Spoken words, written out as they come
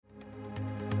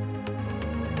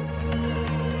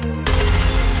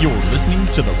You're listening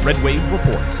to the Red Wave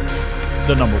Report,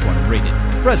 the #1 rated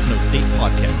Fresno State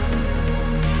podcast,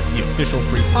 the official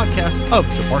free podcast of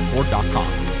thebarkboard.com.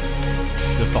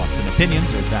 The thoughts and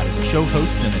opinions are that of the show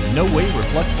hosts and in no way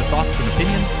reflect the thoughts and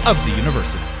opinions of the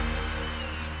university.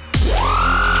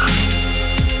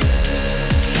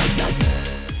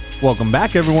 Welcome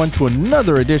back, everyone, to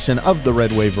another edition of the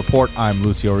Red Wave Report. I'm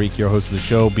Lucio, Ourique, your host of the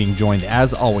show, being joined,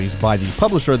 as always, by the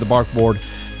publisher of the Barkboard,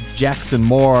 Jackson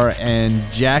Moore. And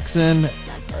Jackson,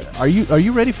 are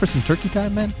you ready for some turkey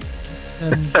time, man?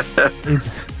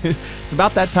 It's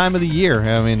about that time of the year.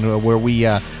 I mean, where we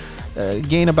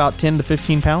gain about 10 to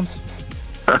 15 pounds.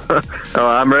 Oh,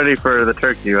 I'm ready for the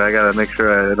turkey. I got to make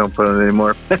sure I don't put any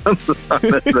more pounds on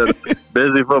it. It's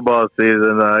busy football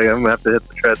season. I'm going to have to hit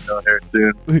the treadmill here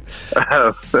soon.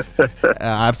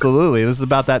 Absolutely. This is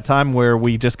about that time where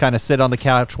we just kind of sit on the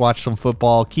couch, watch some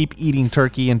football, keep eating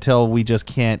turkey until we just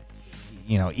can't,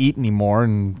 eat anymore,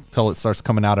 until it starts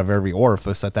coming out of every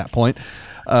orifice at that point.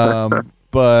 I'm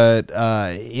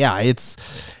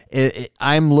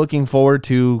looking forward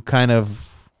to kind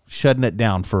of shutting it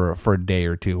down for a day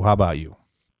or two. How about you?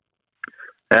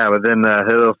 Yeah, but then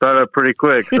it'll start up pretty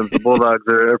quick since the Bulldogs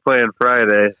are playing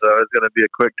Friday, so it's going to be a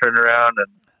quick turnaround,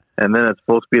 and then it's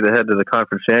full speed ahead to the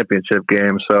conference championship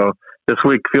game. So this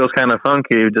week feels kind of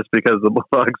funky just because the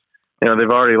Bulldogs, they've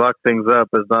already locked things up.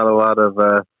 There's not a lot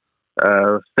of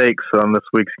stakes on this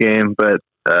week's game, but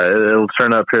it'll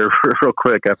turn up here real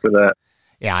quick after that.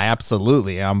 Yeah,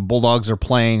 absolutely. Bulldogs are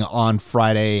playing on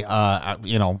Friday,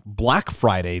 Black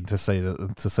Friday to say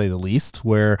the least,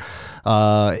 where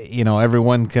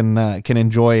everyone can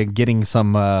enjoy getting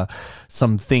some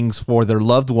things for their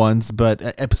loved ones.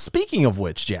 But speaking of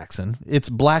which, Jackson, it's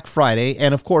Black Friday,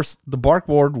 and of course the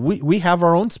Barkboard. We have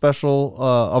our own special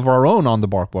of our own on the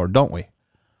Barkboard, don't we?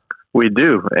 We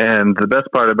do, and the best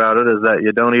part about it is that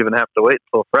you don't even have to wait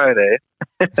till Friday,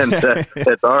 and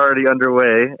it's already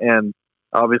underway. And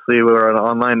obviously, we're an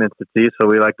online entity, so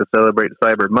we like to celebrate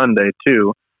Cyber Monday,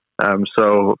 too.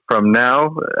 So from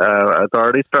now, it's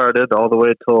already started all the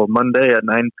way till Monday at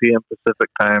 9 p.m. Pacific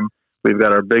time. We've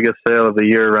got our biggest sale of the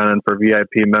year running for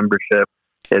VIP membership.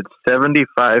 It's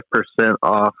 75%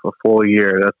 off a full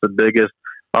year. That's the biggest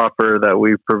offer that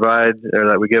we provide or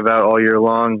that we give out all year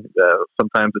long.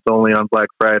 Sometimes it's only on Black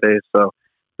Friday. So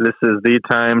this is the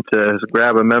time to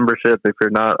grab a membership if you're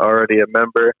not already a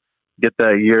member. Get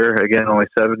that year. Again, only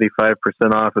 75%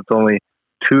 off. It's only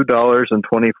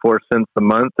 $2.24 a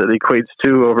month. It equates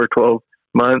to over 12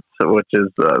 months, which is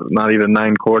not even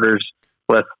 9 quarters,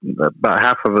 less, about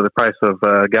half of the price of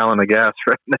a gallon of gas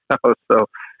right now. So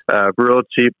real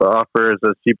cheap offer, is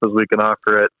as cheap as we can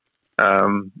offer it.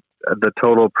 The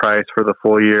total price for the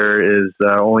full year is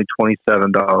only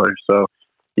 $27. So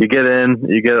you get in,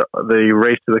 you get the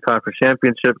race to the conference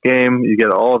championship game, you get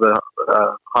all the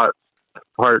hot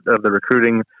part of the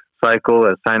recruiting cycle,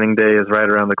 as signing day is right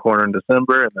around the corner in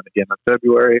December and then again in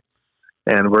February.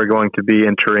 And we're going to be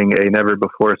entering a never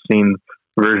before seen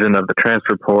version of the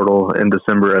transfer portal in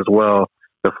December as well.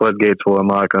 The floodgates will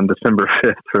unlock on December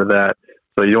 5th for that.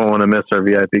 So you don't want to miss our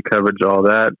VIP coverage, all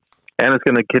that. And it's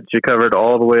going to get you covered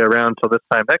all the way around till this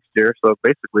time next year. So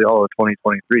basically all of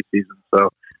 2023 season. So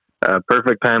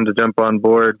perfect time to jump on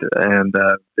board. And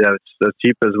it's as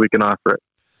cheap as we can offer it.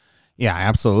 Yeah,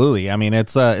 absolutely. I mean,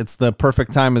 it's the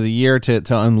perfect time of the year to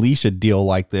unleash a deal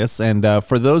like this. And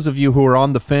for those of you who are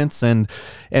on the fence and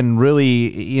really,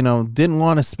 didn't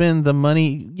want to spend the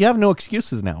money, you have no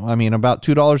excuses now. I mean, about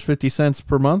 $2.50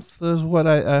 per month is what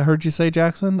I heard you say,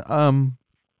 Jackson.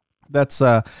 That's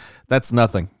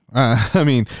nothing. I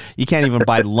mean, you can't even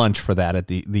buy lunch for that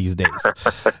these days.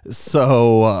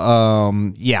 So,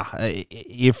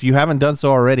 if you haven't done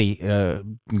so already,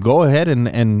 go ahead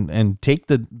and take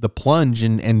the plunge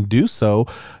and do so.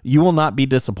 You will not be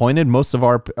disappointed. Most of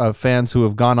our fans who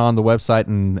have gone on the website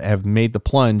and have made the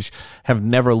plunge have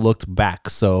never looked back.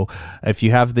 So if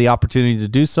you have the opportunity to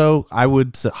do so, I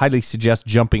would highly suggest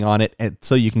jumping on it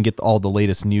so you can get all the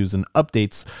latest news and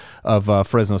updates of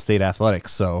Fresno State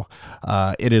athletics. So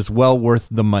it is well worth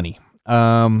the money.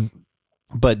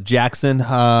 But Jackson,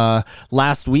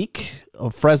 last week,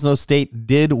 Fresno State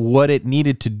did what it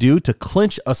needed to do to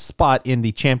clinch a spot in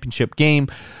the championship game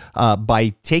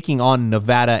by taking on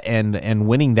Nevada and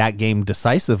winning that game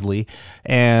decisively.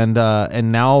 And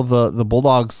now the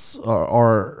Bulldogs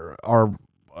are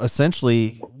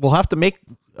essentially will have to make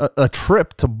a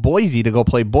trip to Boise to go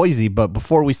play Boise. But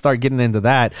before we start getting into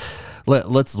that,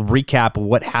 let's recap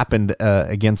what happened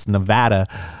against Nevada.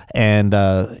 And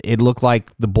it looked like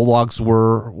the Bulldogs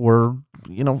were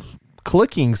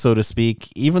clicking, so to speak,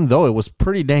 even though it was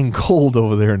pretty dang cold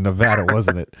over there in Nevada,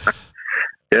 wasn't it?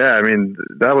 Yeah, I mean,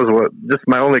 that was just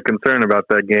my only concern about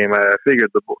that game. I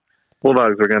figured the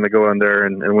Bulldogs were going to go in there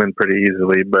and win pretty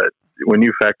easily, but when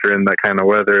you factor in that kind of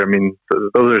weather, I mean,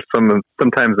 those are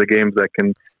sometimes the games that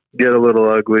can get a little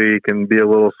ugly, can be a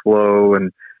little slow,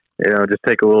 and just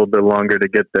take a little bit longer to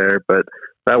get there. But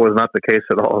that was not the case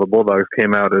at all. The Bulldogs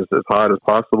came out as hot as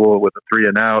possible with a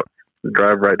 3-and-out,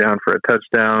 drive right down for a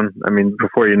touchdown. I mean,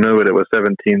 before you knew it, it was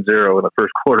 17-0, and the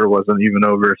first quarter wasn't even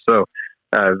over. So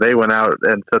they went out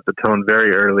and set the tone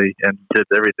very early and did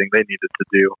everything they needed to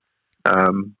do.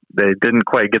 They didn't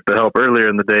quite get the help earlier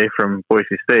in the day from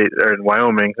Boise State or in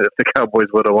Wyoming. If the Cowboys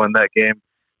would have won that game,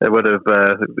 it would have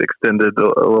extended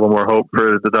a little more hope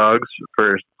for the Dogs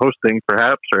for hosting,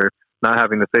 perhaps, or not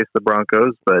having to face the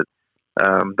Broncos. But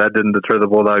that didn't deter the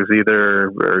Bulldogs either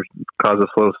or cause a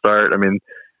slow start. I mean,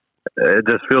 it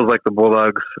just feels like the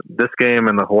Bulldogs, this game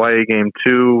and the Hawaii game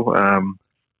too,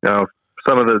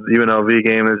 some of the UNLV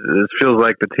game, it feels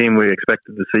like the team we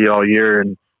expected to see all year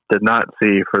and did not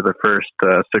see for the first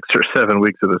 6 or 7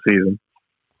 weeks of the season.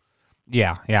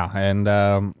 Yeah, and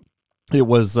it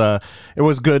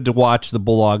was good to watch the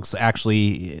Bulldogs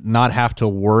actually not have to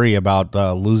worry about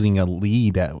losing a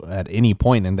lead at any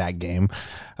point in that game.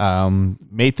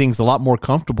 Made things a lot more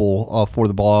comfortable for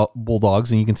the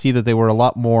Bulldogs, and you can see that they were a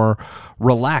lot more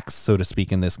relaxed, so to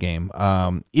speak, in this game.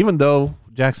 Even though,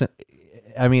 Jackson,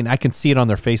 I mean, I can see it on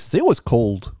their faces. It was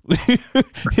cold.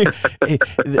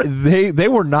 They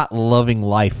were not loving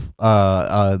life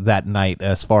that night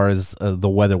as far as the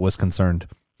weather was concerned.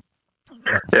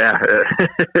 Yeah,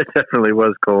 it definitely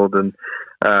was cold. And,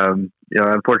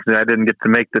 unfortunately, I didn't get to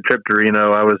make the trip to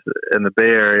Reno. I was in the Bay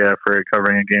Area for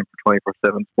covering a game for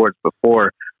 24/7 Sports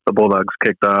before the Bulldogs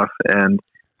kicked off. And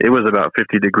it was about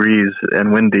 50 degrees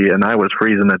and windy, and I was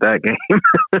freezing at that game.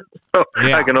 So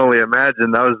yeah. I can only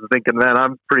imagine. I was thinking, man,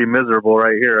 I'm pretty miserable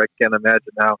right here. I can't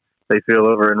imagine how they feel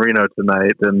over in Reno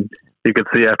tonight. And you could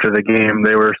see after the game,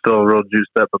 they were still real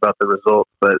juiced up about the result.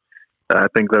 But I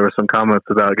think there were some comments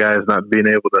about guys not being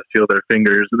able to feel their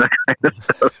fingers and that kind of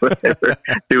stuff when they were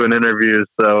doing interviews.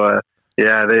 So, they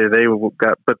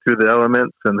got put through the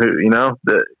elements, and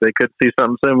they could see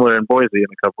something similar in Boise in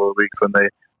a couple of weeks when they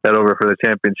head over for the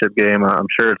championship game. I'm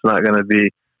sure it's not going to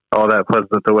be all that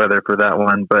pleasant the weather for that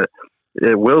one, but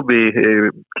it will be.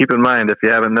 Keep in mind, if you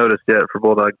haven't noticed yet, for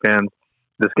Bulldog fans,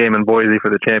 this game in Boise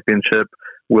for the championship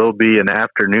will be an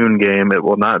afternoon game. It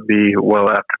will not be well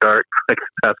after dark like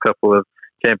the past couple of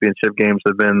championship games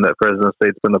have been that Fresno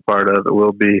State's been a part of. It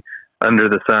will be under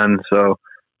the sun, so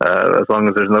as long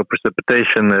as there's no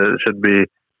precipitation, it should be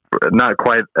not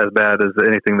quite as bad as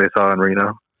anything they saw in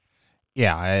Reno.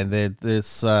 Yeah,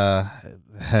 this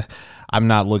I'm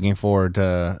not looking forward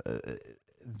to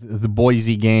the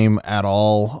Boise game at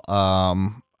all.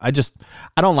 I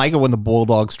don't like it when the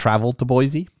Bulldogs travel to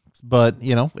Boise, but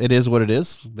it is what it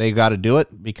is. They got to do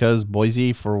it because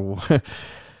Boise, for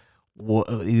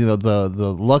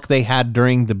the luck they had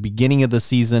during the beginning of the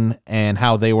season and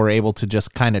how they were able to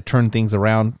just kind of turn things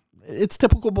around. It's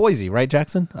typical Boise, right,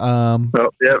 Jackson? And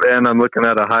I'm looking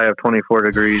at a high of 24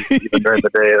 degrees even during the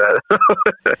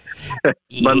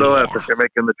day. Bundle up if you're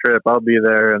making the trip. I'll be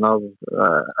there, and I'm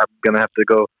going to have to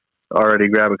go already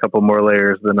grab a couple more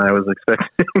layers than I was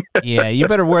expecting. Yeah, you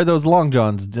better wear those long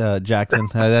johns, Jackson.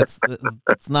 That's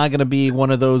not going to be one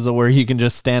of those where you can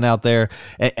just stand out there.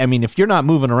 I mean, if you're not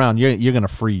moving around, you're going to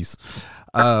freeze.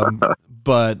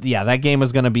 But yeah, that game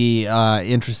is going to be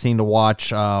interesting to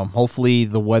watch. Hopefully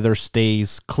the weather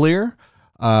stays clear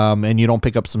and you don't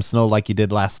pick up some snow like you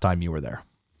did last time you were there.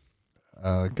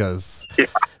 Because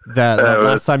that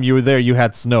last time you were there, you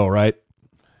had snow, right?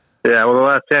 Yeah, well, the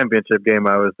last championship game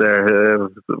I was there,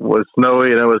 it was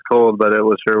snowy and it was cold, but it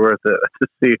was sure worth it to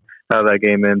see how that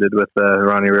game ended with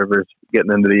Ronnie Rivers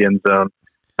getting into the end zone.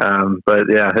 But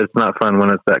yeah, it's not fun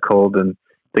when it's that cold and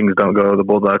things don't go the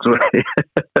Bulldogs' way.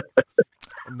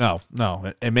 No,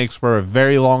 it makes for a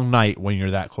very long night when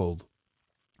you're that cold.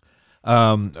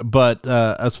 But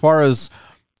as far as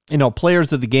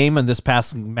players of the game in this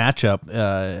past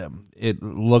matchup, it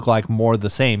looked like more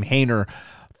the same. Hainer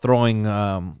throwing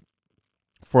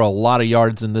for a lot of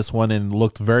yards in this one and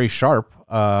looked very sharp.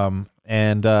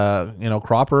 And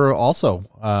Cropper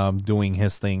also doing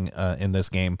his thing in this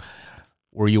game.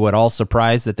 Were you at all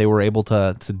surprised that they were able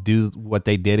to do what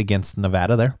they did against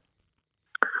Nevada there?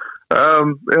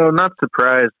 Not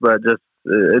surprised, but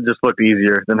it just looked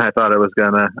easier than I thought it was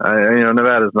gonna.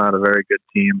 Nevada's not a very good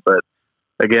team, but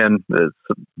again,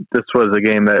 this was a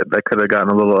game that could have gotten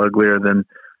a little uglier than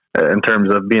in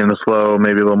terms of being slow,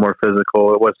 maybe a little more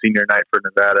physical. It was senior night for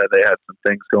Nevada. They had some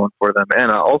things going for them,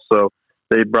 and also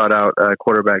they brought out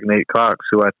quarterback Nate Cox,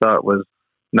 who I thought was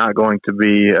not going to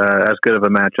be as good of a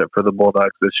matchup for the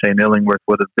Bulldogs as Shane Illingworth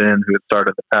would have been, who had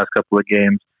started the past couple of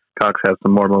games. Cox has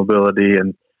some more mobility,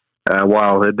 and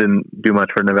while it didn't do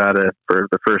much for Nevada for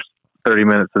the first 30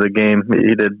 minutes of the game,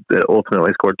 he did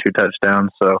ultimately score 2 touchdowns.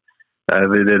 So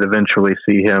they did eventually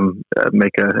see him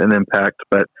make an impact.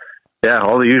 But yeah,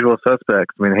 all the usual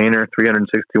suspects. I mean, Hainer,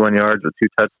 361 yards with 2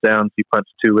 touchdowns. He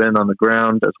punched 2 in on the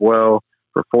ground as well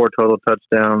for 4 total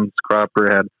touchdowns.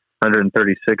 Cropper had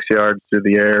 136 yards through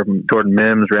the air. Jordan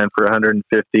Mims ran for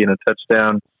 150 and a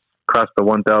touchdown, crossed the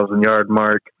 1,000-yard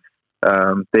mark.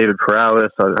 David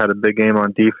Perales had a big game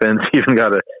on defense. He even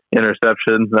got an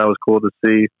interception. That was cool to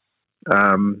see.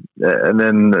 And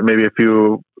then maybe a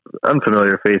few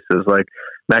unfamiliar faces like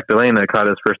Magdalena caught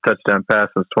his first touchdown pass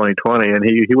since 2020, and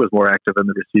he was more active in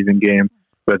the receiving game.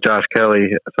 With Josh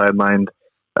Kelly sidelined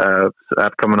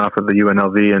after coming off of the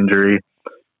UNLV injury.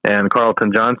 And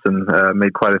Carlton Johnson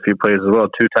made quite a few plays as well.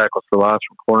 2 tackles for loss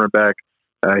from cornerback.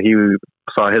 He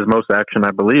saw his most action,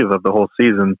 I believe, of the whole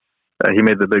season. He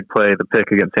made the big play, the pick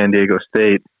against San Diego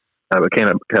State, but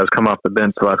has come off the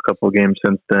bench the last couple of games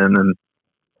since then. And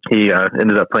he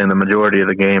ended up playing the majority of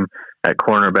the game at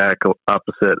cornerback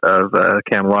opposite of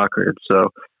Cam Lockard. So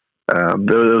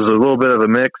there was a little bit of a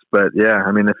mix, but yeah,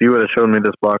 I mean, if you would have shown me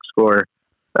this box score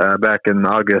back in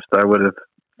August, I would have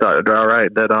thought, all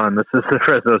right, dead on. This is the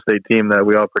Fresno State team that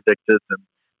we all predicted, and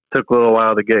took a little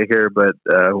while to get here, but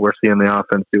we're seeing the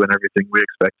offense doing everything we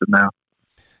expected now.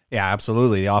 Yeah,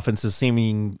 absolutely. The offense is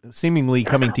seemingly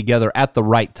coming together at the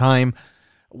right time.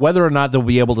 Whether or not they'll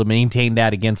be able to maintain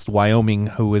that against Wyoming,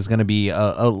 who is going to be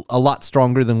a lot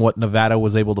stronger than what Nevada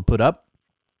was able to put up,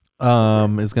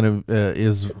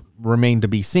 is remain to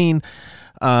be seen.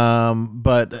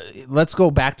 But let's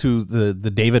go back to the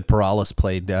David Perales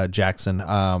play, Jackson.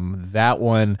 That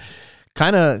one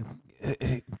kind of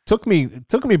took me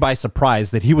by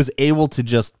surprise that he was able to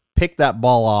just pick that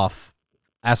ball off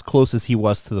as close as he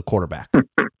was to the quarterback.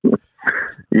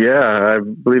 Yeah, I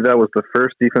believe that was the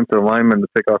first defensive lineman to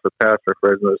pick off a pass for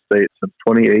Fresno State since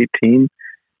 2018,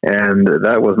 and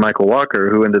that was Michael Walker,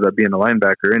 who ended up being a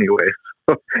linebacker anyway.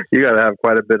 So you got to have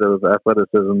quite a bit of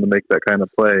athleticism to make that kind of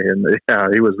play, and yeah,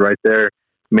 he was right there,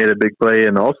 made a big play.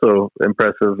 And also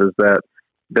impressive is that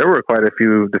there were quite a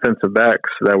few defensive backs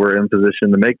that were in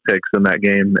position to make picks in that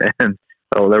game, and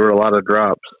there were a lot of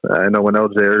drops. I know when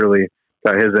LJ Early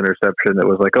got his interception, it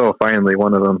was like, oh, finally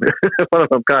one of them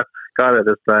caught it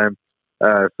this time.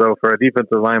 So for a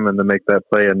defensive lineman to make that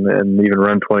play and even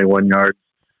run 21 yards,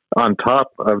 on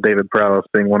top of David Perales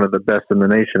being one of the best in the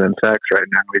nation in sacks right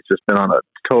now, he's just been on a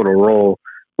total roll,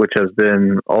 which has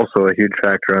been also a huge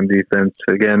factor on defense.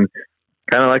 Again,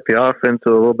 kind of like the offense, a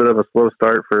little bit of a slow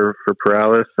start for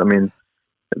Perales. I mean,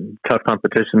 tough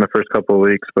competition the first couple of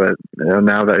weeks, but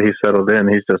now that he's settled in,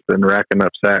 he's just been racking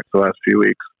up sacks the last few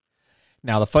weeks.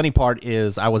 Now, the funny part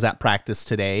is I was at practice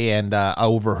today, and I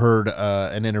overheard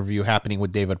an interview happening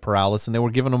with David Perales, and they were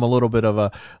giving him a little bit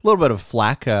of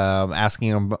flack, asking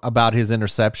him about his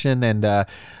interception, and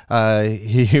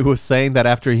he was saying that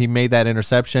after he made that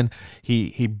interception,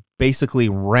 he basically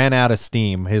ran out of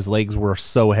steam. His legs were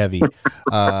so heavy,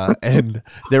 and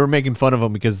they were making fun of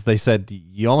him because they said,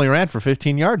 "You only ran for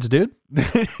 15 yards, dude."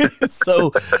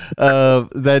 So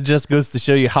that just goes to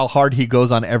show you how hard he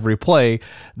goes on every play,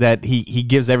 that he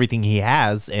gives everything he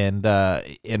has, and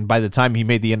by the time he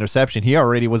made the interception, he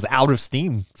already was out of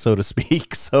steam, so to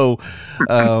speak. So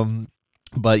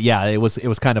but yeah, it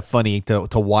was kind of funny to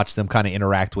watch them kind of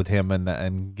interact with him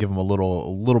and give him a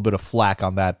little bit of flack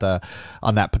on that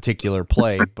particular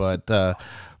play. But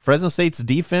Fresno State's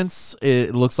defense,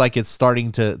 it looks like it's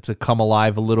starting to come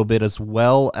alive a little bit as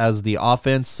well as the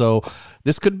offense. So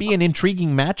this could be an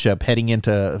intriguing matchup heading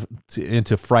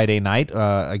into Friday night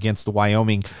against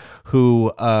Wyoming,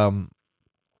 who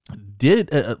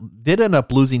did end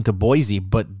up losing to Boise,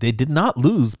 but they did not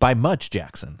lose by much,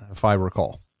 Jackson, if I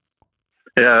recall.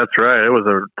 Yeah, that's right. It was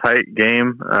a tight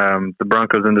game. The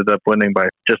Broncos ended up winning by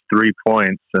just 3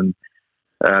 points. And,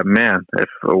 man, if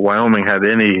Wyoming had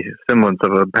any semblance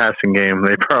of a passing game,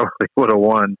 they probably would have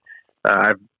won.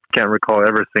 I can't recall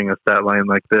ever seeing a stat line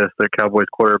like this. Their Cowboys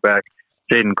quarterback,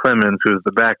 Jaden Clemens, who's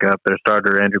the backup, their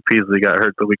starter, Andrew Peasley, got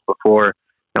hurt the week before.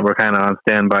 And we're kind of on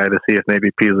standby to see if maybe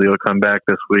Peasley will come back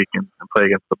this week and play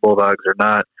against the Bulldogs or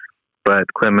not. But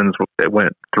Clemens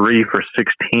went 3 for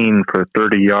 16 for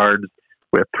 30 yards.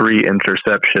 With 3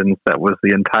 interceptions. That was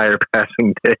the entire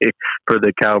passing day for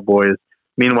the Cowboys.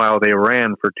 Meanwhile, they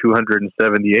ran for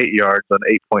 278 yards on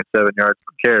 8.7 yards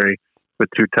per carry with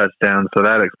 2 touchdowns. So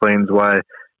that explains why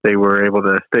they were able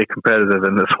to stay competitive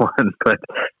in this one. But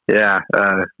yeah,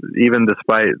 even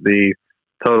despite the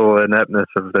total ineptness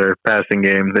of their passing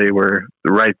game. They were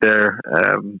right there.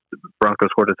 Broncos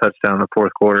scored a touchdown in the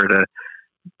fourth quarter to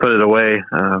put it away.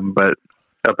 But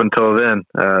up until then,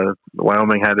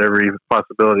 Wyoming had every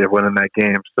possibility of winning that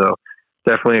game. So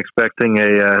definitely expecting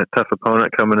a tough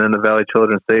opponent coming into Valley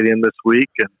Children's Stadium this week,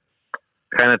 and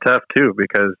kind of tough too,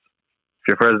 because if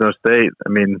you're Fresno State, I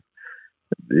mean,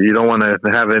 you don't want to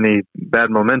have any bad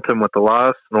momentum with the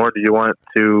loss, nor do you want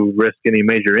to risk any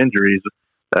major injuries,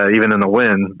 even in the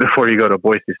win, before you go to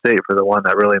Boise State for the one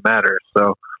that really matters.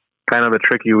 So kind of a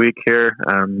tricky week here,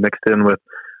 mixed in with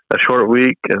a short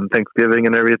week and Thanksgiving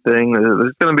and everything.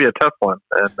 It's going to be a tough one,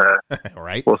 and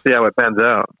right. We'll see how it pans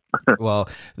out. Well,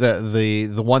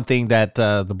 the one thing that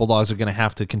the Bulldogs are going to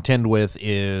have to contend with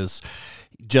is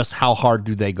just how hard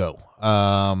do they go.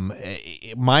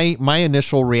 My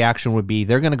initial reaction would be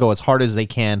they're going to go as hard as they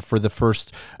can for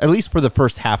at least for the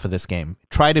first half of this game.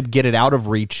 Try to get it out of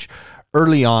reach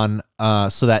early on,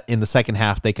 so that in the second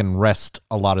half they can rest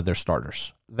a lot of their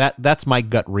starters. That's my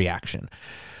gut reaction.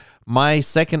 My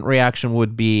second reaction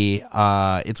would be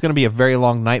it's going to be a very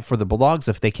long night for the Bulldogs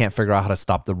if they can't figure out how to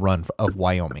stop the run of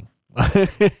Wyoming.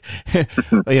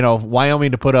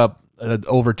 Wyoming to put up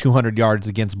over 200 yards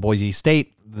against Boise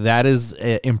State, that is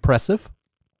impressive.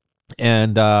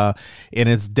 And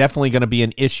it's definitely going to be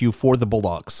an issue for the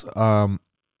Bulldogs.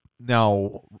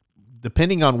 Now,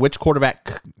 depending on which quarterback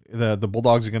the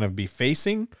Bulldogs are going to be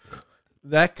facing,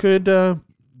 that could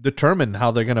determine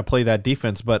how they're going to play that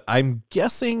defense. But I'm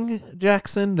guessing,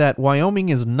 Jackson, that Wyoming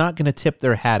is not going to tip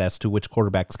their hat as to which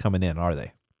quarterback's coming in, are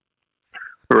they?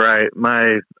 Right.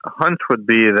 My hunch would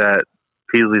be that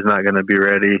Peasley's not going to be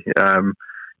ready.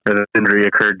 The injury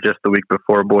occurred just the week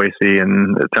before Boise,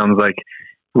 and it sounds like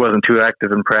he wasn't too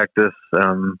active in practice.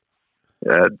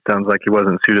 It sounds like he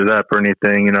wasn't suited up or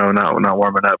anything, not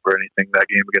warming up or anything that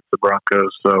game against the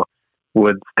Broncos. So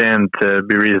would stand to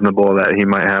be reasonable that he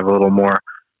might have a little more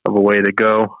of a way to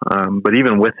go. But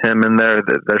even with him in there,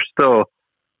 they're still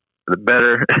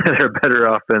better. They're better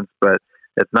offense, but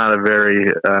it's not a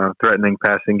very threatening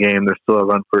passing game. They're still a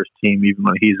run-first team, even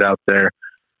when he's out there.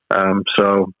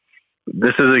 So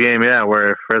this is a game,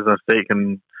 where if Fresno State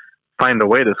can find a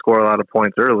way to score a lot of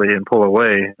points early and pull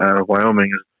away, Wyoming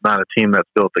is not a team that's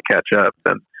built to catch up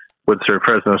and would serve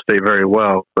Fresno State very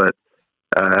well. But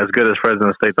as good as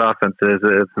Fresno State's offense is,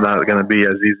 it's not going to be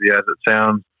as easy as it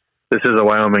sounds. This is a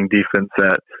Wyoming defense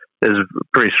that is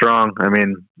pretty strong. I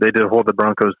mean, they did hold the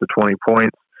Broncos to 20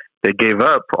 points. They gave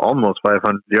up almost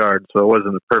 500 yards, so it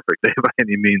wasn't a perfect day by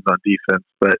any means on defense.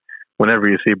 But whenever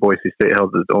you see Boise State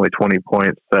held to only 20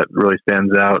 points, that really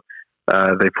stands out.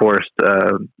 They forced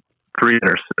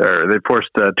they forced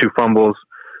 2 fumbles,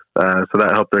 so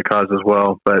that helped their cause as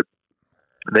well. But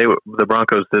the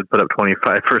Broncos did put up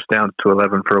 25 first downs to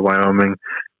 11 for Wyoming.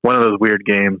 One of those weird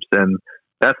games, and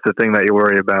that's the thing that you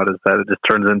worry about, is that it just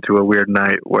turns into a weird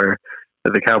night where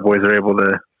the Cowboys are able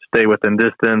to stay within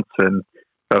distance, and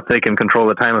if they can control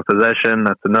the time of possession,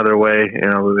 that's another way.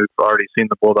 We've already seen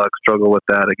the Bulldogs struggle with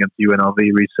that against UNLV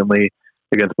recently,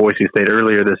 against Boise State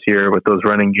earlier this year with those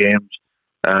running games,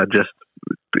 just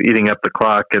eating up the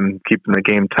clock and keeping the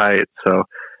game tight. So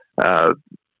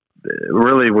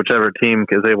really, whichever team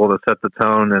is able to set the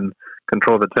tone and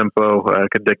control the tempo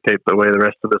could dictate the way the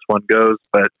rest of this one goes.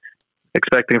 But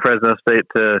expecting Fresno State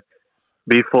to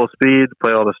be full speed,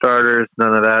 play all the starters,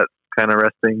 none of that kind of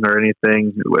resting or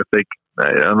anything.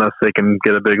 Unless they can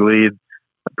get a big lead,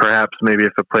 perhaps maybe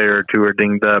if a player or two are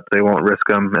dinged up, they won't risk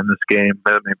them in this game.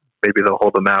 Maybe they'll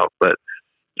hold them out, but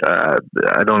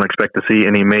I don't expect to see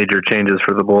any major changes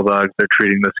for the Bulldogs. They're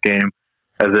treating this game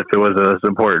as if it was as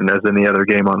important as any other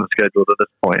game on the schedule to this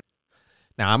point.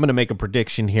 Now I'm going to make a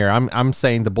prediction here. I'm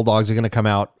saying the Bulldogs are going to come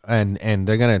out and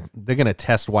they're going to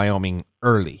test Wyoming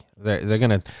early. They're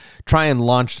going to try and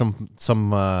launch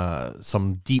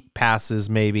some deep passes,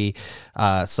 maybe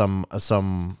some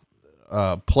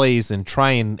plays, and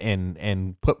try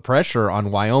and put pressure on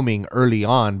Wyoming early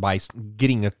on by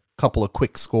getting a couple of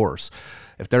quick scores.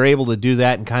 If they're able to do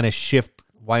that and kind of shift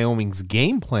Wyoming's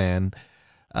game plan,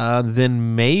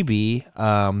 then maybe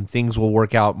things will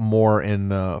work out more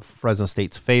in Fresno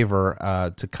State's favor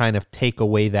to kind of take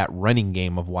away that running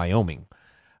game of Wyoming.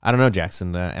 I don't know,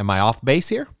 Jackson. Am I off base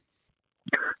here?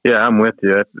 Yeah, I'm with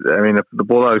you. I mean, if the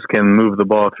Bulldogs can move the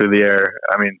ball through the air,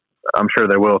 I mean, I'm sure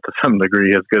they will to some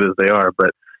degree, as good as they are.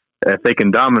 But if they can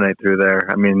dominate through there,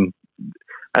 I mean,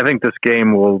 I think this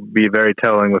game will be very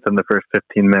telling within the first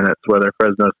 15 minutes, whether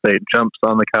Fresno State jumps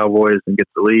on the Cowboys and gets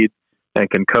the lead and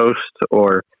can coast,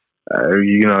 or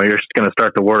you're just going to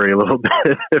start to worry a little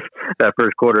bit if that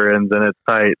first quarter ends and it's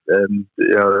tight, and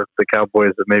the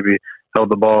Cowboys have maybe held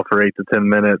the ball for 8 to 10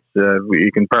 minutes,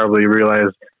 you can probably realize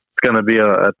it's going to be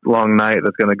a long night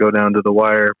that's going to go down to the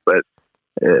wire. But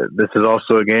this is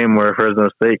also a game where Fresno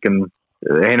State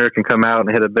Hainer can come out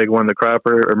and hit a big one to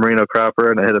Cropper or Marino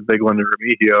Cropper, and hit a big one to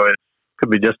Remigio. It could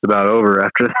be just about over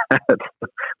after that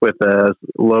with as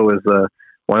low as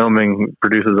Wyoming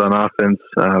produces on offense.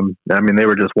 They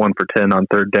were just 1 for 10 on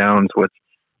third downs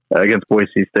against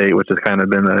Boise State, which has kind of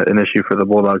been an issue for the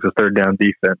Bulldogs, a third down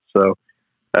defense. So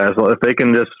if they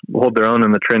can just hold their own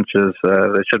in the trenches,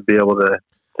 they should be able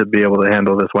to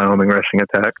handle this Wyoming rushing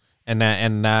attack. And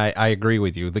I agree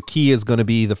with you. The key is going to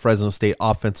be the Fresno State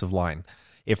offensive line.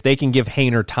 If they can give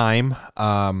Hainer time,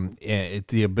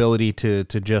 the ability to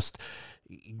just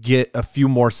get a few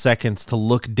more seconds to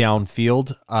look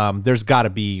downfield, there's got to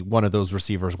be one of those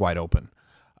receivers wide open,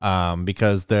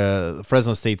 because the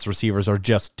Fresno State's receivers are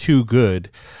just too good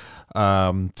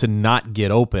to not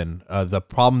get open. The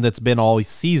problem that's been all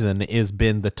season has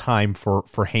been the time for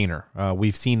Hainer.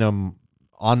 We've seen him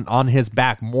on his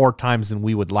back more times than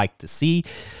we would like to see.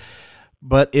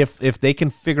 But if they can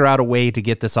figure out a way to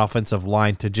get this offensive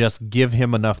line to just give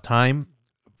him enough time,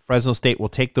 Fresno State will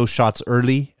take those shots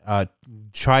early,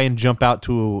 try and jump out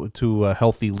to a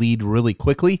healthy lead really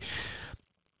quickly.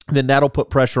 Then that'll put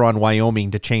pressure on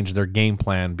Wyoming to change their game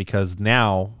plan, because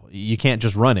now you can't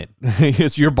just run it.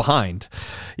 You're behind.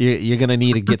 You're going to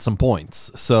need to get some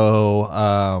points. So,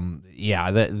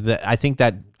 I think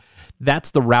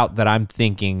that's the route that I'm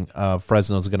thinking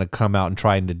Fresno's going to come out and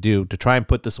trying to do, to try and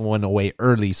put this one away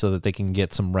early so that they can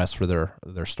get some rest for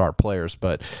their star players.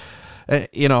 But,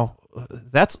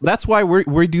 that's why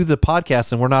we do the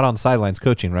podcast and we're not on the sidelines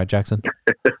coaching, right, Jackson?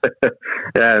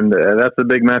 Yeah, and that's a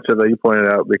big matchup that you pointed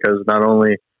out, because not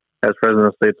only has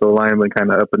Fresno State's line been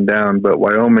kind of up and down, but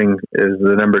Wyoming is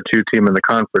the number 2 team in the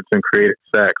conference in creative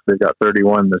sacks. They've got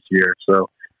 31 this year. So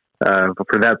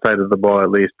for that side of the ball,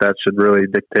 at least, that should really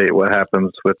dictate what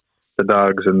happens with the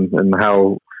Dogs and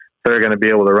how they're going to be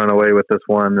able to run away with this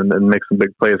one and make some big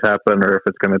plays happen, or if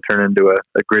it's going to turn into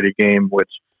a gritty game,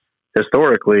 which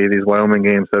historically these Wyoming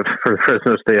games for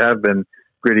Fresno State have been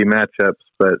gritty matchups,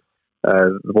 but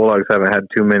the Bulldogs haven't had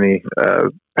too many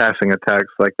passing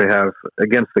attacks like they have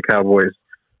against the Cowboys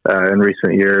in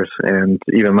recent years. And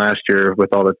even last year,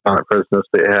 with all the talent Fresno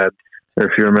State had,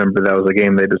 if you remember, that was a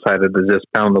game they decided to just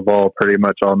pound the ball pretty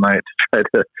much all night to try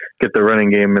to get the running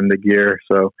game into gear.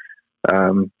 So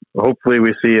hopefully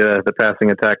we see the passing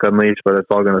attack unleashed, but it's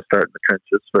all going to start in the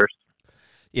trenches first.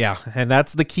 Yeah, and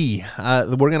that's the key.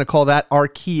 We're going to call that our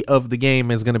key of the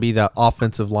game, is going to be the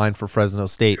offensive line for Fresno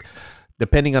State.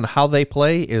 Depending on how they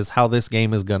play is how this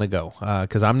game is going to go,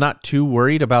 because I'm not too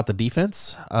worried about the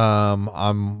defense.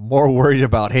 I'm more worried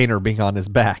about Hainer being on his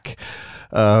back.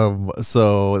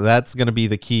 So that's going to be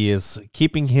the key, is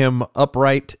keeping him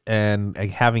upright and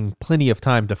having plenty of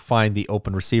time to find the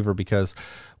open receiver, because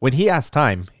when he has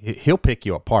time, he'll pick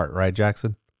you apart, right,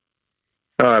 Jackson?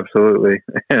 Oh, absolutely.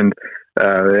 And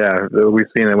we've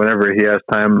seen it whenever he has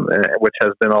time, which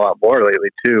has been a lot more lately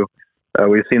too.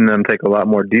 We've seen them take a lot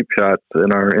more deep shots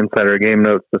in our Insider Game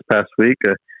Notes this past week.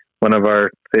 One of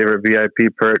our favorite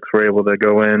VIP perks, we're able to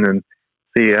go in and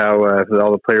see how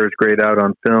all the players grade out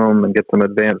on film and get some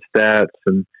advanced stats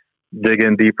and dig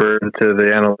in deeper into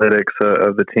the analytics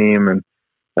of the team. And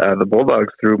the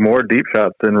Bulldogs threw more deep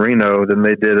shots in Reno than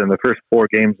they did in the first 4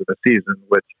 games of the season,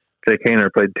 which Jake Hainer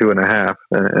played 2.5.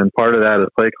 And part of that is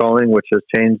play calling, which has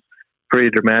changed pretty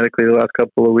dramatically the last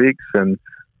couple of weeks. And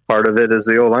part of it is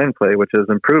the O-line play, which has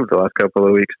improved the last couple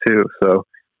of weeks too. So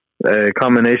a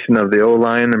combination of the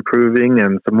O-line improving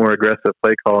and some more aggressive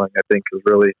play calling, I think, has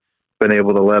really been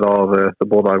able to let all the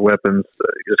Bulldog weapons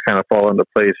just kind of fall into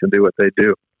place and do what they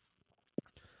do.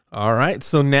 All right,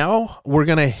 so now we're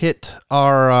gonna hit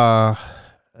our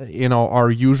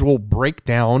usual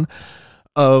breakdown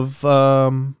of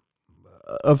the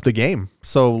game.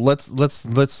 So let's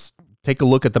take a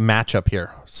look at the matchup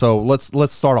here. So let's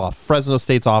start off. Fresno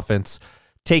State's offense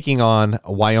taking on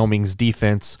Wyoming's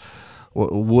defense.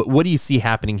 What do you see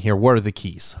happening here? What are the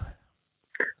keys?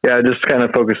 Yeah, just kind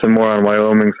of focusing more on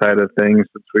Wyoming's side of things,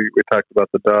 since we talked about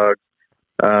the Dogs.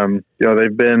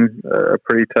 They've been a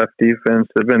pretty tough defense.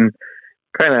 They've been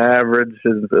kind of average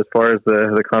as far as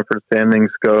the conference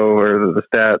standings go, or the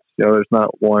stats. There's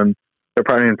not one. They're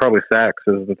probably sacks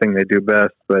is the thing they do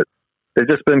best, but they've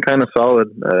just been kind of solid.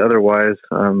 Otherwise,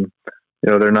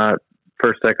 they're not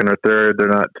first, second, or third. They're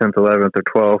not 10th, 11th,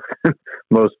 or 12th.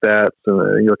 Most stats.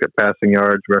 You look at passing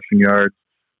yards, rushing yards,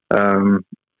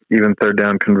 even third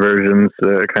down conversions,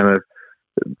 kind of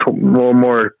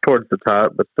more towards the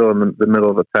top, but still in the middle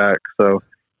of the pack. So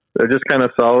they're just kind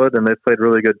of solid, and they've played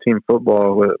really good team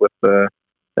football with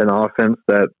an offense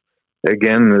that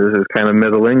again, is kind of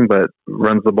middling, but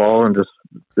runs the ball, and just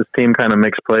this team kind of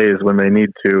makes plays when they need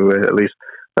to. At least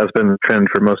that's been the trend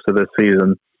for most of this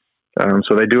season.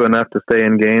 So they do enough to stay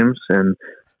in games, and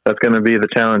that's going to be the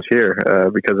challenge here.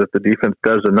 Because if the defense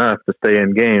does enough to stay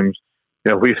in games,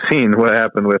 we've seen what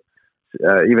happened with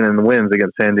even in the wins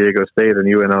against San Diego State and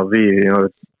UNLV.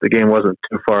 The game wasn't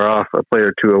too far off, a play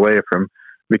or two away from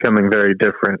becoming very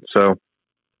different. So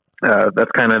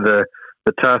that's kind of the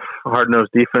tough,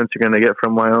 hard-nosed defense you're going to get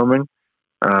from Wyoming.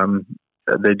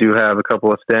 They do have a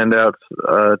couple of standouts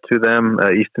to them.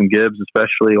 Easton Gibbs,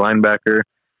 especially linebacker,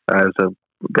 is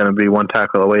going to be one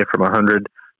tackle away from 100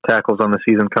 tackles on the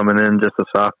season coming in, just a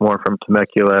sophomore from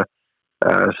Temecula.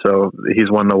 So he's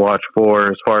one to watch for.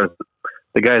 As far as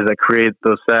the guys that create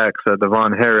those sacks,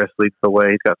 Devon Harris leads the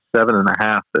way. He's got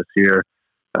 7.5 this year.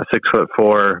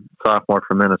 6'4" sophomore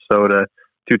from Minnesota,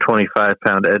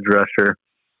 225-pound edge rusher.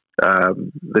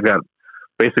 They've got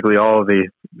basically all of the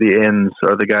ends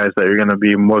are the guys that you're going to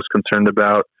be most concerned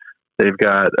about. They've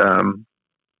got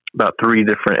about 3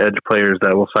 different edge players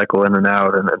that will cycle in and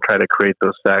out and try to create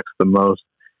those sacks the most.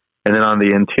 And then on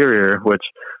the interior, which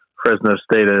Fresno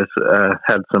State has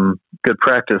had some good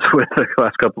practice with the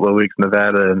last couple of weeks,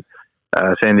 Nevada and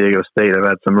San Diego State have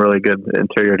had some really good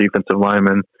interior defensive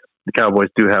linemen. The Cowboys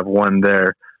do have one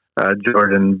there.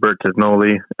 Jordan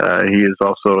Bertignoli, he is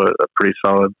also a pretty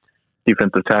solid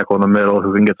defensive tackle in the middle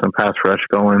who can get some pass rush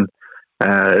going.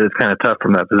 It's kind of tough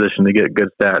from that position to get good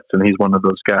stats, and he's one of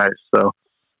those guys. So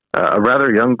a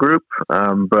rather young group,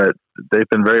 but they've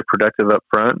been very productive up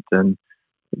front and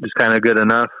just kind of good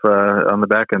enough on the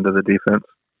back end of the defense.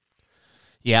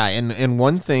 Yeah, and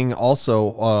one thing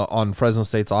also on Fresno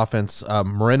State's offense,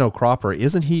 Moreno Cropper,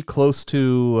 isn't he close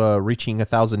to reaching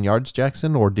 1,000 yards,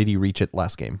 Jackson, or did he reach it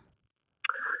last game?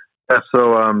 Yeah,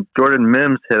 so Jordan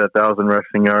Mims hit 1,000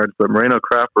 rushing yards, but Moreno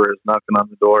Cropper is knocking on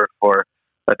the door for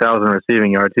 1,000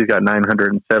 receiving yards. He's got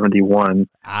 971.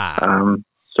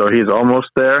 So he's almost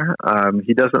there.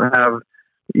 He doesn't have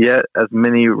yet as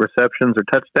many receptions or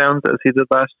touchdowns as he did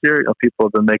last year. People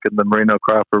have been making the Moreno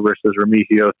Cropper versus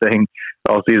Remigio thing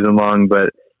all season long,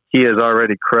 but he has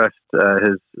already crushed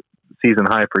his season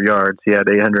high for yards. He had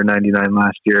 899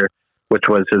 last year, which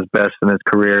was his best in his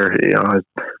career.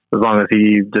 As long as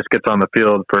he just gets on the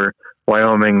field for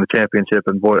Wyoming, the championship,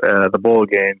 and the bowl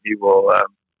game, he will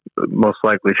most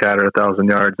likely shatter 1,000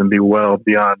 yards and be well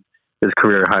beyond his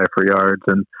career high for yards,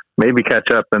 and maybe catch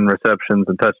up in receptions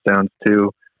and touchdowns too.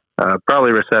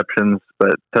 Probably receptions,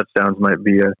 but touchdowns might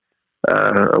be a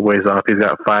ways off. He's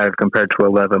got 5 compared to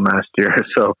 11 last year,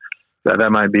 so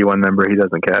that might be one number he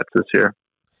doesn't catch this year.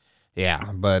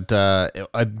 Yeah, but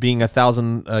being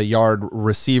 1,000-yard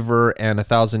receiver and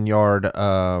 1,000-yard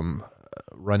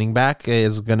running back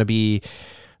is going to be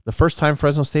the first time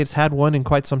Fresno State's had one in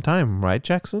quite some time, right,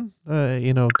 Jackson?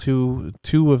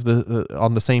 Two of the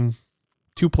on the same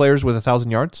 2 players with 1,000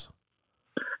 yards.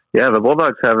 Yeah, the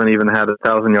Bulldogs haven't even had a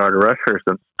 1,000-yard rusher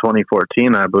since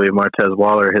 2014, I believe. Martez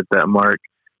Waller hit that mark.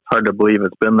 Hard to believe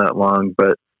it's been that long,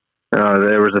 but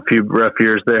there was a few rough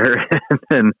years there,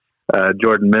 and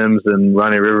Jordan Mims and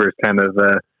Ronnie Rivers kind of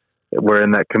were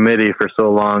in that committee for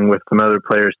so long with some other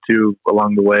players too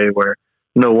along the way, where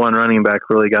no one running back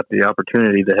really got the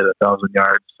opportunity to hit 1,000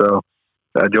 yards. So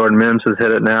Jordan Mims has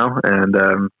hit it now, and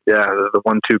the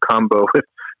 1-2 combo with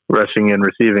rushing and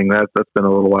receiving, that's been a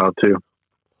little while too.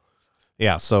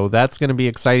 Yeah, so that's going to be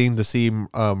exciting to see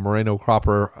Moreno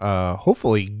Cropper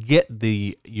hopefully get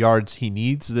the yards he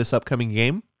needs this upcoming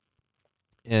game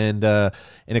and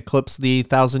eclipse the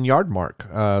 1,000-yard mark.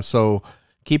 So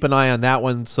keep an eye on that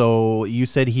one. So you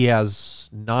said he has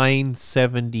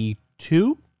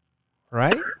 972,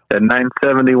 right? At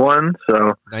 971, so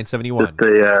 971. Just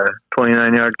a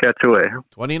 29-yard catch away.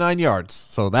 29 yards.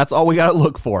 So that's all we got to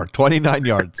look for, 29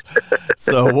 yards.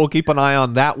 So we'll keep an eye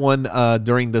on that one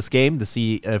during this game to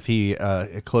see if he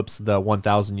eclipses the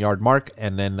 1,000-yard mark,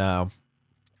 and then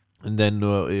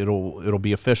it'll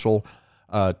be official.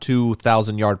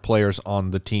 2,000-yard players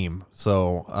on the team.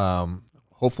 So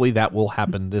hopefully that will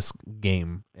happen this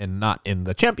game and not in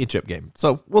the championship game.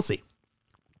 So we'll see.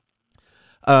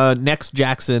 Next,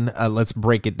 Jackson, let's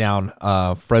break it down.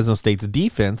 Fresno State's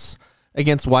defense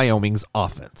against Wyoming's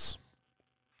offense.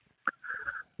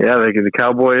 Yeah, the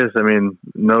Cowboys,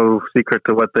 no secret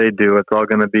to what they do. It's all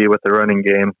going to be with the running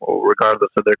game,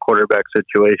 regardless of their quarterback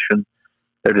situation.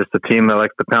 They're just a team that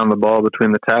likes to pound the ball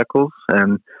between the tackles,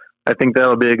 and I think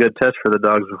that'll be a good test for the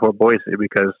Dogs before Boise,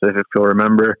 because if you'll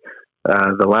remember,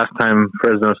 the last time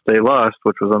Fresno State lost,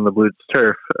 which was on the Blues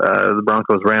turf, the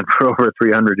Broncos ran for over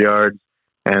 300 yards,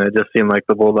 and it just seemed like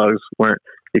the Bulldogs weren't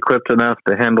equipped enough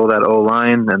to handle that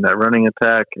O-line and that running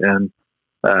attack, and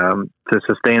to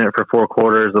sustain it for 4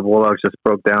 quarters. The Bulldogs just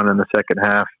broke down in the second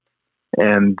half.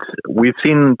 And we've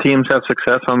seen teams have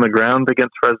success on the ground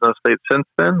against Fresno State since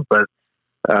then, but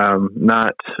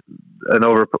not an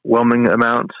overwhelming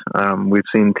amount. We've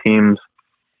seen teams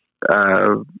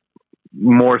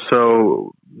more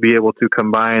so be able to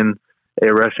combine a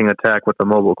rushing attack with a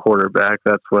mobile quarterback.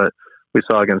 That's what we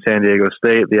saw against San Diego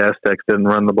State. The Aztecs didn't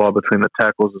run the ball between the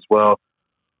tackles as well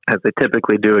as they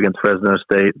typically do against Fresno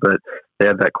State, but they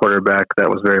had that quarterback that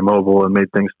was very mobile and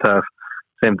made things tough.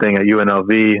 Same thing at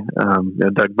UNLV.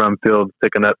 Doug Brumfield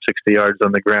picking up 60 yards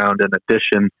on the ground in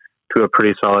addition to a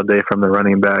pretty solid day from the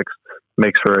running backs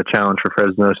makes for a challenge for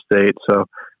Fresno State. So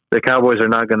the Cowboys are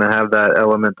not going to have that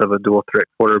element of a dual threat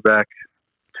quarterback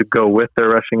to go with their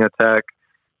rushing attack.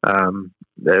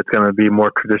 It's going to be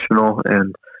more traditional,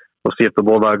 and we'll see if the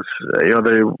Bulldogs,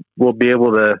 they will be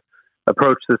able to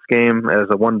approach this game as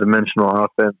a one-dimensional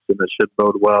offense, and it should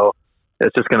bode well.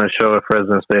 It's just going to show if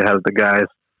Fresno State has the guys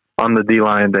on the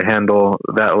D-line to handle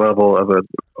that level of a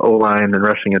O-line and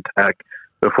rushing attack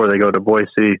before they go to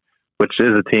Boise, which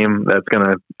is a team that's going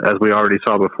to, as we already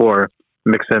saw before,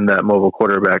 mix in that mobile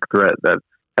quarterback threat that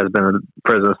has been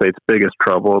Fresno State's biggest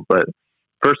trouble. But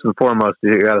first and foremost,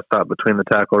 you got to stop between the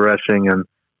tackle rushing, and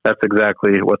that's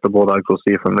exactly what the Bulldogs will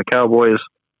see from the Cowboys.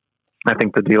 I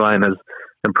think the D-line has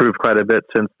improved quite a bit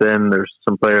since then. There's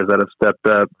some players that have stepped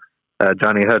up.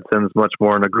 Johnny Hudson's much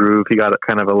more in a groove. He got a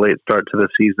kind of a late start to the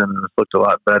season and has looked a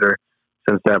lot better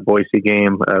since that Boise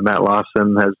game. Matt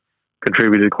Lawson has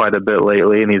contributed quite a bit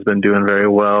lately, and he's been doing very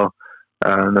well.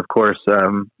 And of course,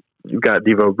 you've got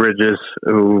Devo Bridges,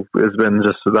 who has been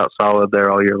just about solid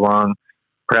there all year long.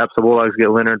 Perhaps the Bulldogs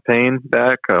get Leonard Payne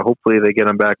back. Hopefully they get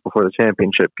him back before the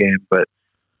championship game. But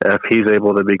if he's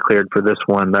able to be cleared for this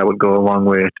one, that would go a long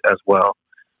way as well.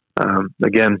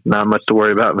 Again, not much to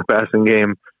worry about in the passing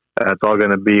game. It's all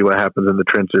going to be what happens in the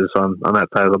trenches on that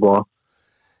side of the ball.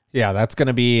 Yeah, that's going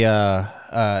to be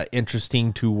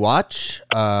interesting to watch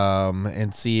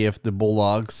and see if the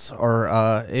Bulldogs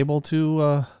are able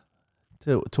to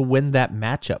win that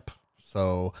matchup.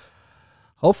 So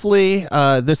hopefully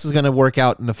this is going to work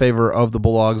out in the favor of the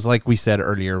Bulldogs. Like we said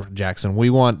earlier, Jackson, we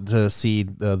want to see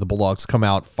the Bulldogs come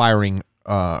out firing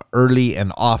early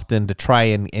and often to try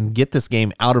and get this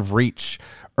game out of reach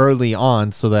early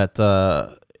on so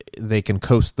that they can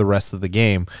coast the rest of the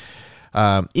game.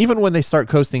 Even when they start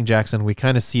coasting, Jackson, we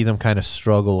kind of see them kind of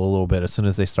struggle a little bit as soon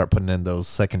as they start putting in those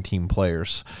second team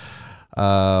players.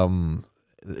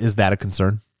 Is that a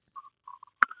concern?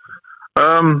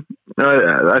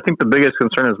 I think the biggest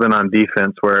concern has been on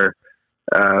defense, where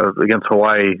against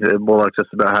Hawaii, the Bulldogs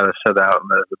just about had a shutout, and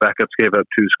the backups gave up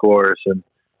 2 scores. And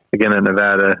again, in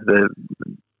Nevada,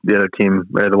 the other team,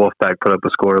 the Wolfpack, put up a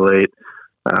score late.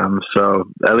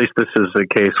 So at least this is a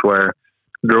case where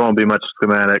there won't be much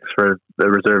schematics for the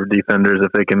reserve defenders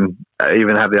if they can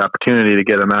even have the opportunity to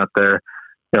get them out there.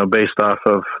 Based off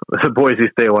of the Boise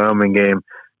State Wyoming game,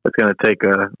 it's going to take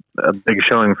a big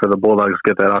showing for the Bulldogs to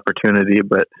get that opportunity.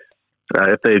 But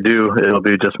if they do, it'll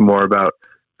be just more about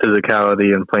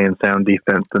physicality and playing sound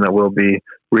defense than it will be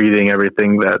reading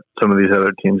everything that some of these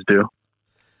other teams do.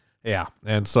 Yeah,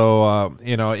 and so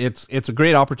it's a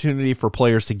great opportunity for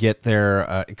players to get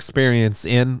their experience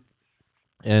in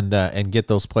and get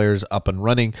those players up and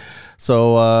running.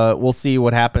 So we'll see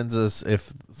what happens is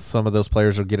if some of those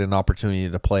players will get an opportunity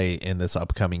to play in this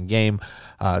upcoming game.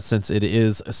 Since it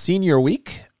is a senior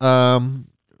week,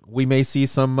 we may see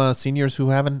some seniors who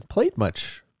haven't played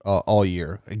much all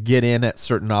year get in at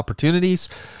certain opportunities.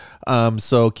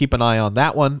 So keep an eye on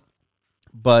that one.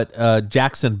 But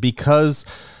Jackson, because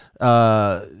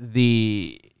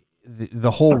the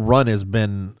whole run has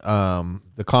been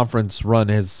the conference run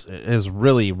has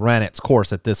really ran its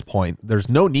course at this point. There's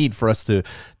no need for us to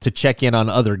check in on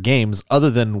other games other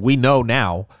than we know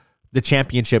now the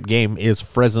championship game is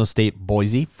Fresno State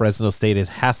Boise. Fresno State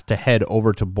has to head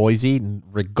over to Boise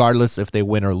regardless if they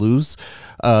win or lose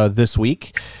this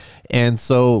week. And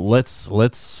so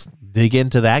let's dig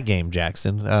into that game,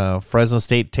 Jackson. Fresno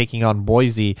State taking on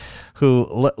Boise,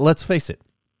 who let's face it,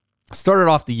 started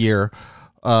off the year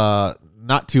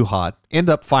not too hot, end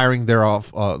up firing their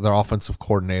offensive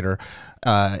coordinator,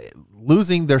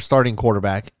 losing their starting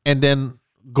quarterback, and then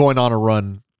going on a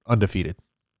run undefeated.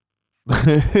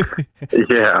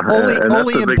 Yeah,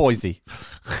 only in Boise.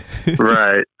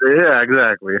 Right. Yeah,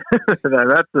 exactly.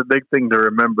 That's the big thing to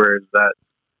remember is that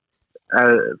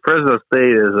Fresno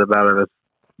State is about as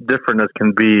different as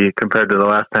can be compared to the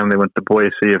last time they went to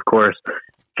Boise. Of course,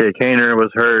 Jake Hayner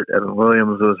was hurt. Evan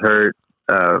Williams was hurt.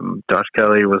 Josh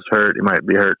Kelly was hurt. He might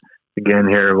be hurt again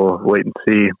here. We'll wait and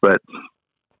see. But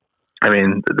I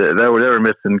mean, they were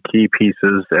missing key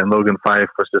pieces, and Logan Fife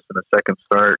was just in a second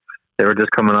start. They were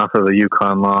just coming off of a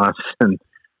UConn loss, and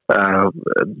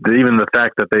even the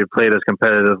fact that they played as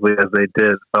competitively as they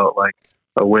did felt like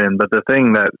a win. But the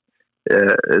thing that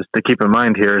is to keep in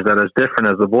mind here is that as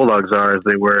different as the Bulldogs are as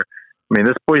they were, I mean,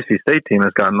 this Boise State team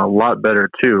has gotten a lot better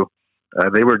too.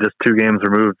 They were just 2 games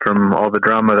removed from all the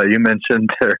drama that you mentioned.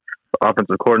 Their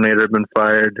offensive coordinator had been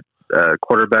fired,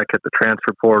 quarterback hit the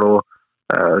transfer portal,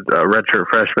 a redshirt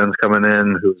freshman's coming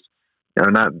in who's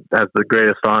not has the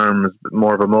greatest arms,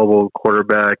 more of a mobile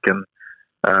quarterback, and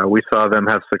we saw them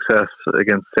have success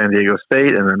against San Diego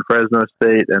State and then Fresno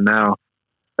State, and now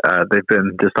they've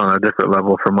been just on a different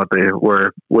level from what they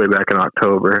were way back in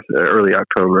October, early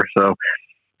October. So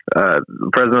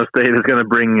Fresno State is going to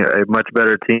bring a much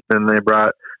better team than they brought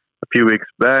a few weeks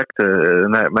back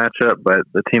in that matchup, but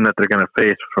the team that they're going to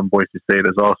face from Boise State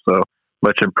is also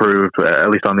much improved, at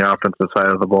least on the offensive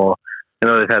side of the ball. I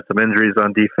know they've had some injuries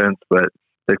on defense, but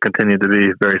they've continued to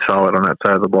be very solid on that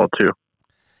side of the ball too.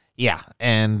 Yeah,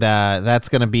 and that's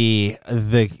going to be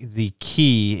the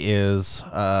key is,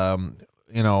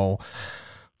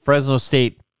 Fresno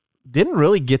State didn't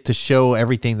really get to show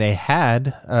everything they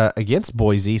had against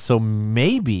Boise, so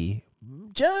maybe,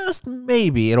 just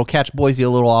maybe, it'll catch Boise a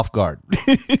little off guard.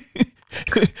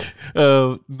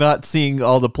 Not seeing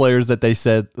all the players that they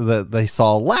said that they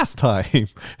saw last time.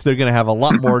 They're going to have a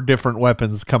lot more different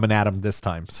weapons coming at them this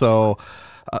time. So,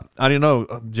 I don't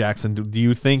know, Jackson, do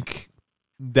you think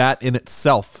that in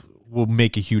itself will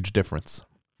make a huge difference?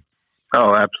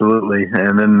 Oh, absolutely.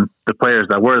 And then the players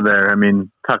that were there, I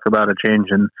mean, talk about a change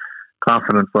in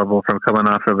confidence level from coming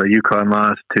off of a UConn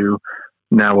loss to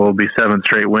now will be 7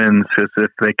 straight wins just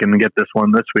if they can get this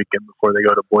one this weekend before they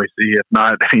go to Boise. If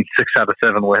not, I mean, 6 out of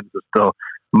 7 wins is still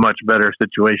a much better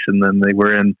situation than they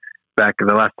were in back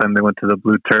the last time they went to the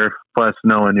blue turf. Plus,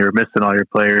 knowing you're missing all your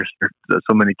players, there's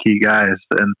so many key guys.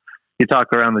 And you talk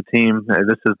around the team,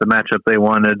 this is the matchup they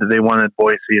wanted. They wanted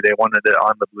Boise. They wanted it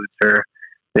on the blue turf.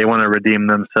 They want to redeem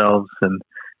themselves. And,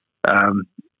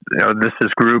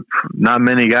 this group, not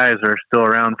many guys are still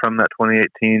around from that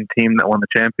 2018 team that won the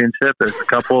championship. There's a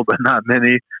couple, but not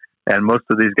many. And most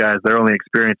of these guys, their only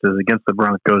experiences against the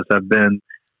Broncos have been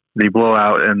the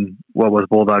blowout in what was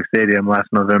Bulldog Stadium last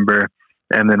November,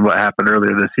 and then what happened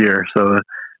earlier this year. So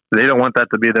they don't want that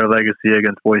to be their legacy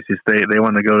against Boise State. They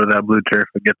want to go to that blue turf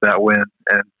and get that win,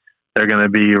 and they're going to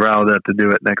be riled up to do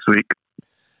it next week.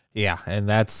 Yeah, and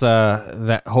that's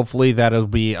that. Hopefully, that'll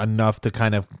be enough to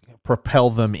kind of propel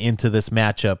them into this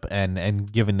matchup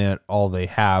and giving it all they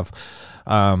have.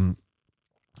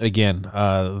 Again,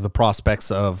 the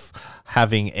prospects of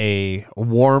having a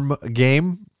warm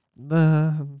game,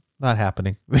 not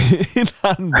happening.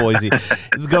 Not in Boise.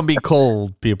 It's going to be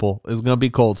cold, people. It's going to be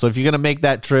cold. So if you're going to make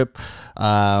that trip,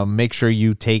 make sure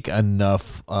you take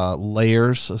enough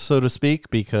layers, so to speak,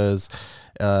 because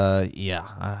that's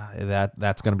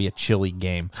going to be a chilly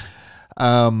game.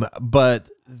 But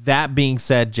that being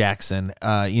said, Jackson,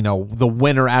 the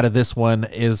winner out of this one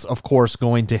is, of course,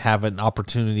 going to have an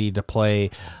opportunity to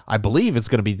play. I believe it's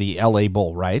going to be the LA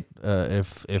Bowl, right?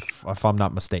 If I'm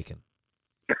not mistaken.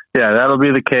 Yeah, that'll be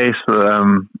the case.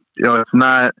 It's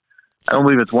not. I don't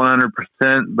believe it's 100%,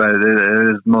 but it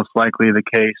is most likely the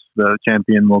case. The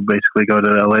champion will basically go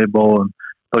to the LA Bowl, and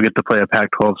they'll get to play a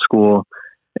Pac-12 school.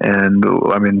 And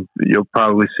I mean, you'll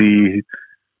probably see.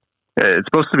 It's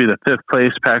supposed to be the 5th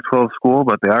place Pac-12 school,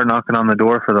 but they are knocking on the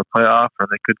door for the playoff, or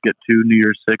they could get 2 New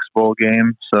Year's Six bowl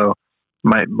games. So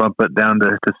might bump it down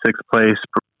to 6th place.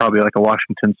 Probably like a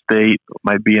Washington State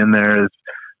might be in there. There's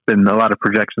been a lot of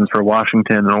projections for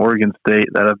Washington and Oregon State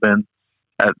that have been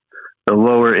at the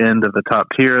lower end of the top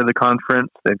tier of the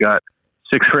conference. They've got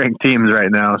 6 ranked teams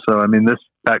right now. So, I mean,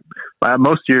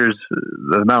 most years,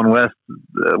 the Mountain West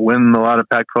win a lot of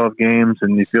Pac-12 games,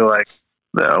 and you feel like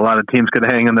a lot of teams could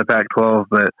hang in the Pac-12,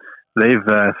 but they've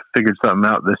figured something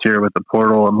out this year with the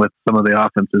portal and with some of the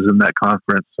offenses in that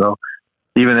conference. So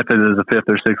even if it is a 5th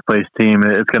or 6th place team,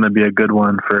 it's going to be a good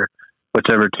one for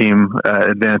whichever team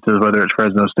advances, whether it's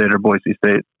Fresno State or Boise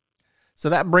State. So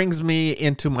that brings me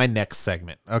into my next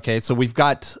segment. Okay, so we've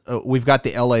got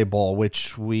the LA Bowl,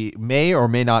 which we may or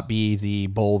may not be the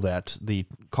bowl that the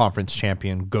conference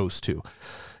champion goes to.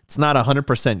 It's not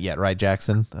 100% yet, right,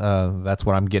 Jackson? That's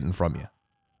what I'm getting from you.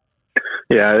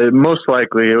 Yeah, most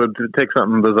likely it would take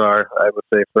something bizarre, I would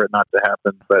say, for it not to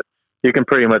happen. But you can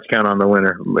pretty much count on the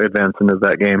winner advancing to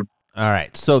that game. All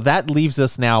right, so that leaves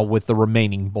us now with the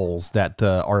remaining bowls that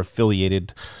are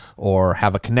affiliated or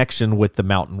have a connection with the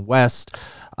Mountain West.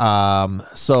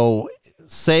 So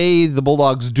say the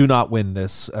Bulldogs do not win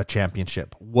this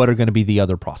championship. What are going to be the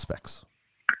other prospects?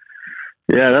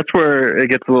 Yeah, that's where it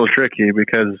gets a little tricky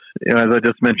because, as I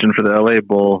just mentioned for the LA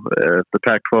Bowl, if the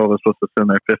Pac-12 is supposed to send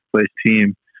their fifth place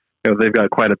team, they've got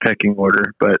quite a pecking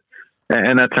order.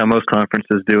 And that's how most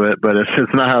conferences do it. But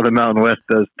it's not how the Mountain West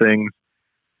does things.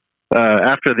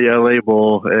 After the LA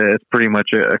Bowl, it's pretty much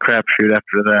a crapshoot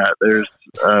after that. There's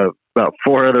about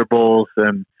 4 other bowls,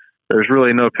 and there's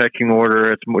really no pecking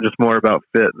order. It's just more about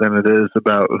fit than it is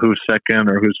about who's second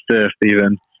or who's fifth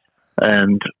even.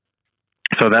 And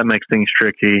so that makes things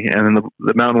tricky. And then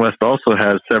the Mountain West also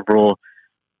has several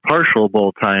partial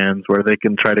bowl tie-ins where they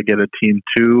can try to get a team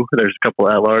 2. There's a couple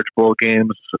at-large bowl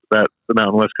games that the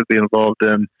Mountain West could be involved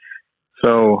in.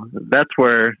 So that's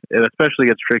where it especially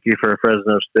gets tricky for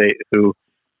Fresno State, who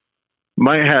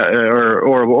might have,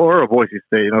 or a Boise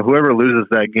State. Whoever loses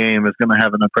that game is going to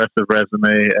have an impressive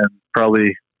resume and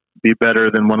probably be better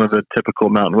than one of the typical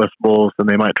Mountain West bowls, and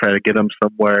they might try to get them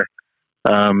somewhere.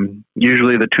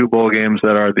 Usually the 2 bowl games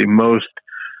that are the most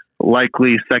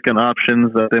likely second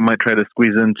options that they might try to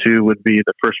squeeze into would be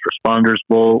the First Responders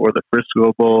Bowl or the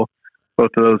Frisco Bowl. Both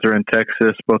of those are in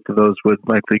Texas. Both of those would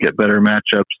likely get better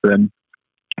matchups than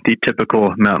the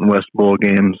typical Mountain West Bowl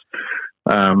games.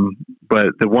 But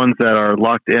the ones that are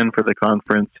locked in for the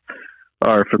conference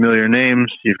are familiar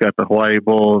names. You've got the Hawaii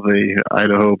Bowl, the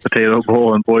Idaho Potato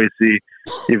Bowl in Boise.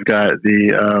 You've got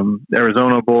the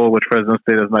Arizona Bowl, which Fresno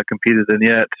State has not competed in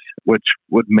yet, which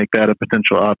would make that a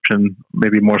potential option,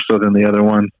 maybe more so than the other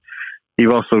ones.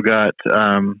 You've also got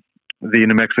the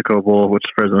New Mexico Bowl, which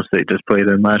Fresno State just played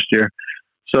in last year.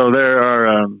 So there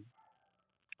are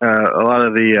a lot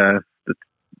of the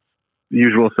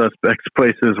usual suspects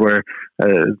places where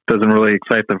it doesn't really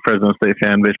excite the Fresno State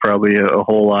fan base probably a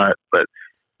whole lot. But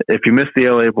if you miss the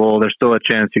LA Bowl, there's still a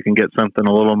chance you can get something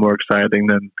a little more exciting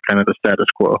than kind of the status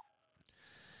quo.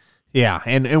 Yeah,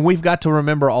 and we've got to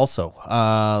remember also,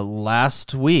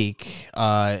 last week,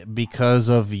 because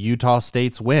of Utah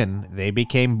State's win, they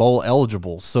became bowl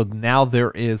eligible. So now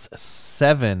there is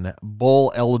 7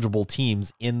 bowl eligible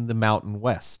teams in the Mountain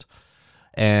West.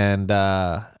 And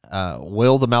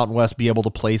will the Mountain West be able to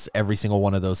place every single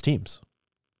one of those teams?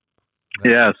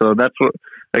 Yeah, so that's what,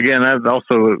 again, that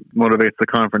also motivates the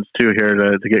conference too here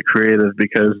to get creative,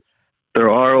 because there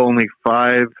are only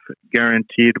 5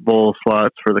 guaranteed bowl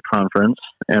slots for the conference,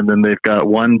 and then they've got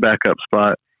 1 backup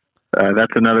spot.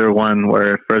 That's another one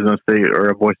where if Fresno State or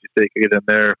a Boise State could get in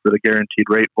there for the guaranteed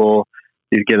rate bowl,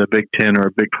 you'd get a Big 10 or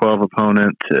a Big 12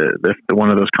 opponent if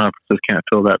one of those conferences can't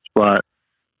fill that spot.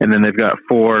 And then they've got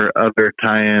 4 other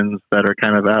tie-ins that are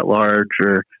kind of at large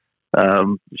or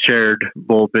shared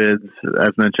bowl bids,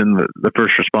 as mentioned, the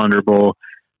First Responder Bowl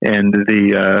and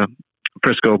the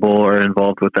Frisco Bowl are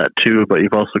involved with that too. But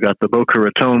you've also got the Boca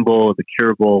Raton Bowl, the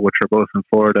Cure Bowl, which are both in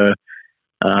Florida.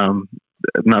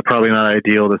 Probably not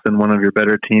ideal to send one of your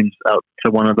better teams out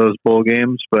to one of those bowl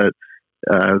games, but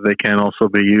they can also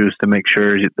be used to make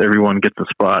sure everyone gets a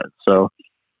spot. So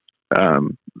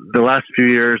the last few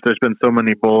years, there's been so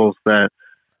many bowls that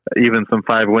even some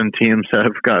 5-win teams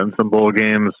have gotten some bowl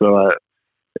games. So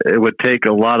it would take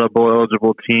a lot of bowl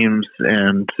eligible teams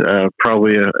and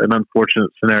probably an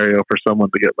unfortunate scenario for someone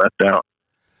to get left out.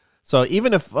 So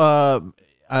even if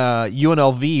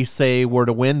UNLV say were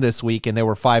to win this week and they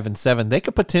were 5-7, they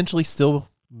could potentially still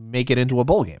make it into a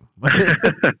bowl game.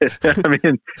 I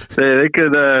mean, they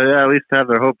could at least have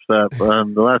their hopes up.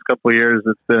 The last couple of years,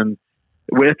 it's been,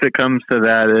 if it comes to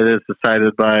that, it is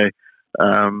decided by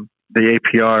the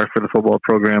APR for the football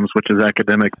programs, which is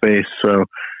academic based. So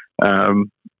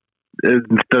it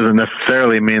doesn't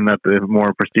necessarily mean that the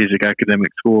more prestigious academic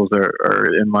schools are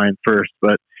in line first,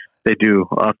 but they do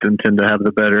often tend to have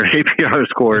the better APR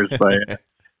scores by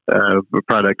a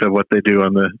product of what they do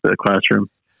on the classroom.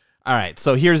 All right,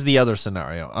 so here's the other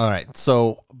scenario. All right,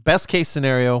 so best case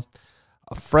scenario,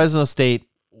 Fresno State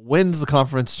wins the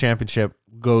conference championship,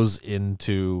 goes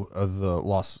into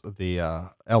the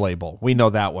LA Bowl. We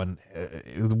know that one.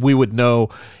 We would know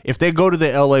if they go to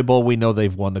the LA Bowl, we know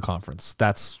they've won the conference.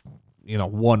 That's,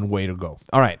 one way to go.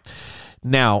 All right.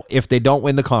 Now, if they don't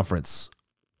win the conference,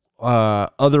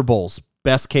 other bowls,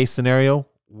 best case scenario,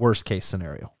 worst case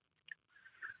scenario.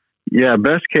 Yeah,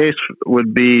 best case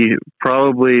would be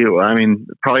probably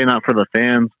not for the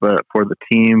fans, but for the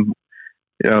team.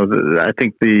 I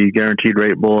think the Guaranteed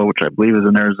Rate Bowl, which I believe is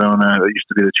in Arizona, it used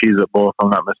to be the Cheez-It Bowl, if I'm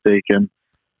not mistaken,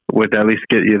 would at least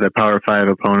get you the Power 5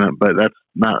 opponent, but that's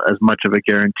not as much of a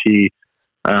guarantee.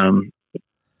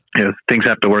 Things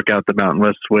have to work out the Mountain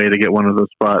West way to get one of those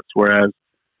spots, whereas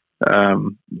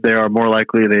they are more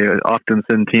likely, they often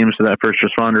send teams to that First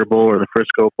Responder Bowl or the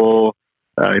Frisco Bowl.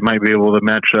 You might be able to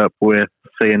match up with,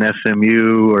 say, an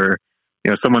SMU or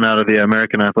someone out of the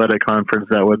American Athletic Conference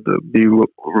that would be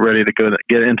ready to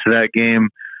get into that game,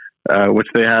 which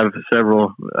they have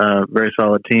several very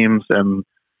solid teams, and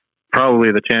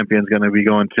probably the champion's going to be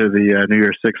going to the New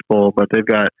Year's Six Bowl, but they've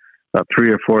got about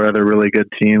 3 or 4 other really good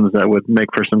teams that would make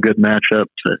for some good matchups.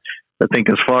 I think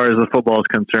as far as the football is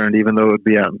concerned, even though it would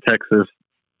be out in Texas,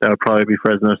 that would probably be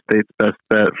Fresno State's best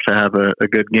bet to have a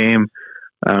good game.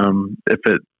 If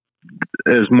it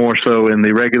is more so in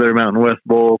the regular Mountain West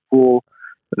Bowl pool,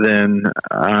 then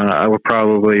I would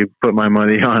probably put my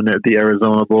money on it, the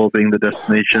Arizona Bowl being the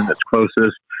destination that's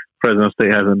closest. Fresno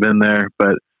State hasn't been there,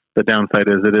 but the downside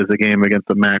is it is a game against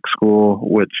a MAC school,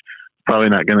 which is probably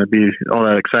not going to be all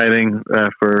that exciting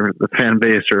for the fan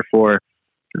base or for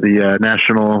the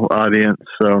national audience.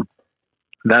 So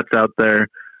that's out there.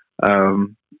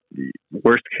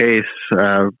 Worst case,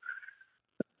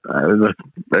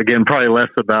 again, probably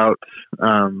less about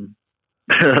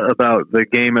about the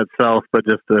game itself, but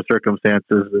just the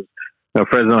circumstances.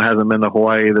 Fresno hasn't been to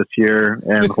Hawaii this year,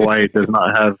 and Hawaii does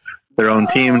not have their own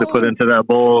team to put into that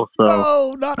bowl. So,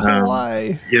 no, not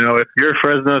Hawaii. If you're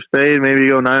Fresno State, maybe you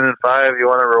go 9-5. You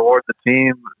want to reward the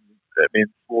team. I mean,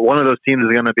 one of those teams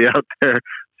is going to be out there.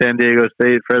 San Diego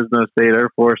State, Fresno State, Air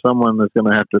Force. Someone that's going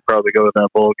to have to probably go with that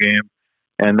bowl game.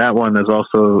 And that one is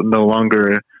also no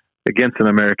longer against an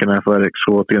American athletic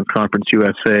school. It's against Conference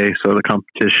USA, so the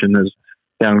competition is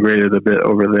downgraded a bit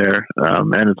over there.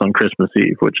 And it's on Christmas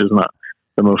Eve, which is not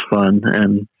the most fun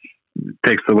and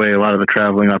takes away a lot of the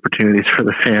traveling opportunities for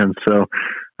the fans. So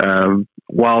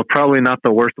while probably not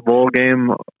the worst bowl game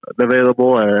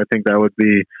available, I think that would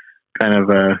be kind of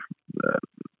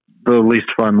the least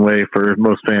fun way for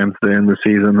most fans to end the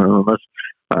season. Unless,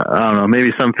 I don't know,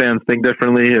 maybe some fans think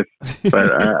differently,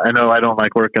 but I know I don't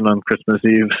like working on Christmas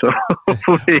Eve, so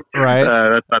hopefully right.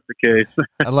 That's not the case.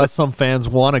 Unless some fans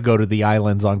want to go to the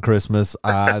islands on Christmas,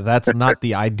 that's not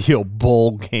the ideal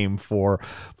bowl game for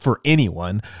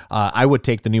anyone. I would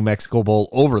take the New Mexico Bowl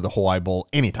over the Hawaii Bowl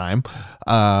anytime,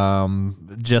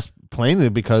 just plainly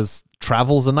because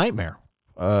travel's a nightmare.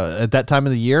 At that time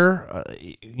of the year,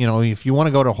 if you want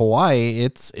to go to Hawaii,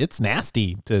 it's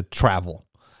nasty to travel.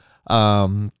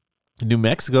 New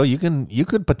Mexico, you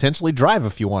could potentially drive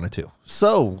if you wanted to.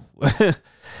 So,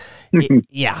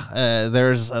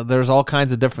 there's all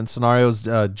kinds of different scenarios.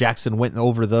 Jackson went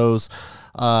over those,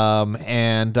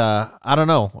 and I don't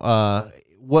know.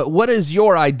 What is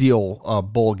your ideal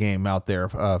bowl game out there,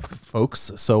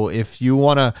 folks? So if you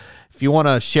wanna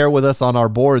share with us on our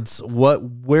boards,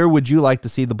 where would you like to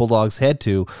see the Bulldogs head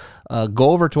to?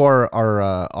 Go over to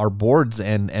our boards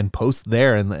and post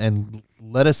there and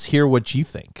let us hear what you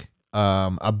think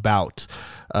about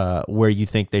where you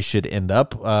think they should end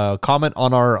up. Comment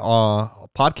on our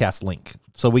podcast link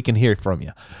so we can hear from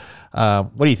you.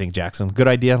 What do you think, Jackson? Good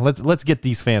idea. Let's get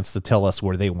these fans to tell us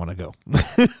where they want to go.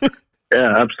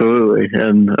 Yeah, absolutely.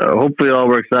 And hopefully it all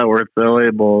works out where it's the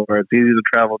LA Bowl, where it's easy to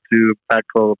travel to,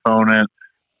 Pac-12 opponent,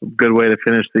 good way to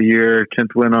finish the year,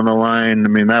 10th win on the line. I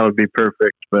mean, that would be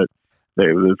perfect, but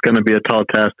it's going to be a tall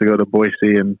task to go to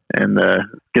Boise and earn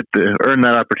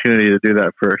that opportunity to do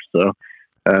that first. So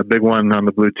big one on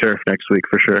the blue turf next week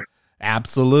for sure.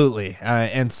 Absolutely.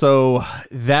 And so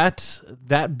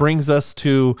that brings us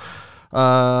to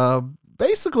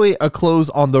basically a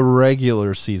close on the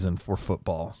regular season for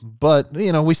football. But,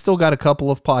 we still got a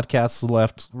couple of podcasts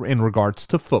left in regards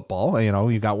to football.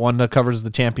 You got one that covers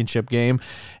the championship game.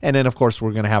 And then, of course,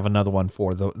 we're going to have another one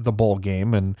for the bowl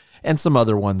game and some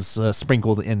other ones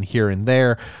sprinkled in here and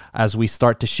there as we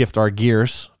start to shift our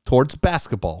gears towards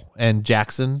basketball. And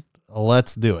Jackson,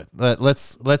 let's do it.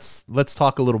 Let's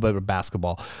talk a little bit about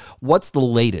basketball. What's the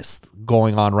latest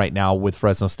going on right now with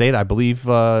Fresno State? I believe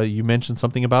you mentioned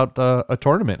something about a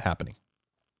tournament happening.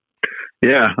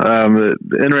 Yeah,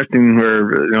 interesting.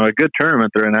 A good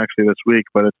tournament they're in actually this week,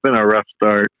 but it's been a rough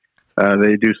start.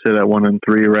 They do sit at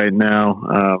 1-3 right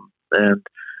now, and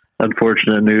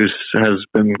unfortunate news has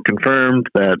been confirmed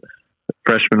that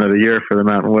Freshman of the Year for the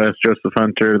Mountain West, Joseph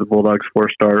Hunter, the Bulldogs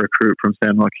 4-star recruit from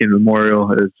San Joaquin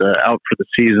Memorial, is out for the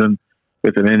season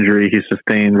with an injury he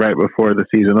sustained right before the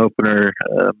season opener.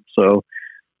 So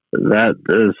that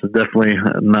is definitely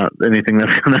not anything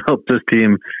that's going to help this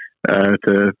team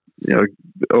to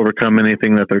overcome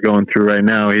anything that they're going through right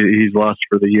now. He's lost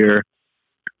for the year.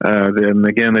 Then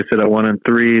again, they sit at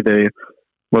 1-3. They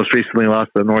most recently lost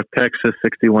to North Texas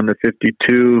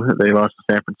 61-52. They lost to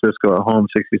San Francisco at home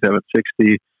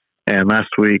 67-60. And last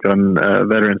week on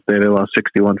Veterans Day, they lost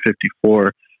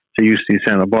 61-54 to UC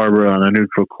Santa Barbara on a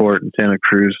neutral court in Santa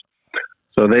Cruz.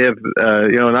 So they have,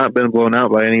 not been blown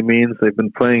out by any means. They've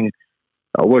been playing,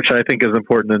 which I think is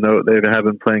important to note. They have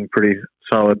been playing pretty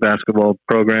solid basketball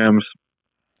programs.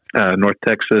 North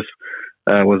Texas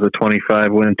was a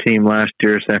 25-win team last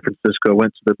year. San Francisco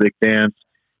went to the Big Dance,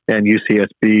 and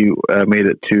UCSB made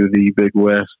it to the Big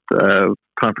West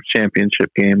Conference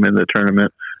Championship game in the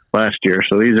tournament last year.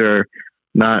 So these are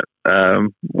not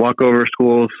walkover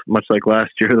schools. Much like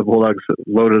last year, the Bulldogs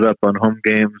loaded up on home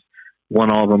games,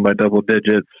 won all of them by double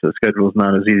digits. The schedule is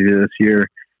not as easy this year,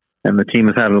 and the team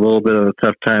has had a little bit of a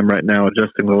tough time right now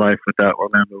adjusting to life without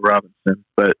Orlando Robinson.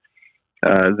 But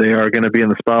they are going to be in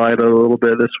the spotlight a little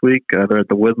bit this week. They're at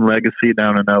the Wooden Legacy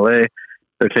down in L.A.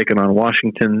 They're taking on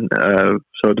Washington.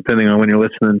 So depending on when you're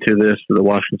listening to this, the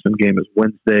Washington game is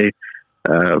Wednesday.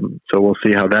 So we'll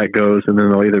see how that goes. And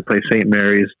then they'll either play St.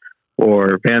 Mary's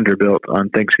or Vanderbilt on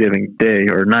Thanksgiving Day,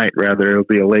 or night rather. It'll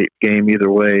be a late game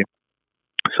either way.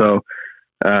 So,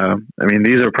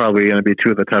 these are probably going to be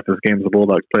two of the toughest games the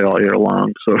Bulldogs play all year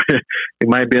long. So it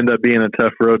might end up being a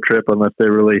tough road trip unless they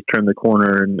really turn the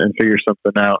corner and figure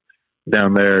something out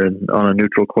down there and on a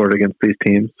neutral court against these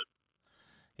teams.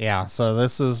 Yeah, so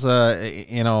this is,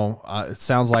 it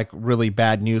sounds like really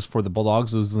bad news for the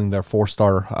Bulldogs, losing their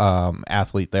 4-star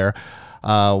athlete there.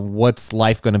 What's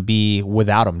life going to be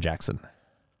without him, Jackson?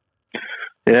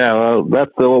 Yeah, well,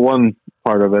 that's the one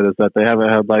part of it, is that they haven't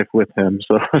had life with him.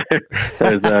 So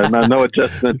there's no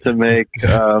adjustment to make.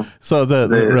 So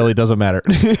it really doesn't matter.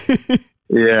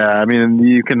 Yeah,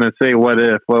 you can say what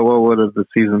if. What would have the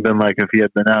season been like if he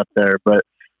had been out there? But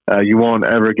you won't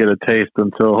ever get a taste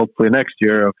until hopefully next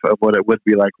year of what it would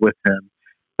be like with him.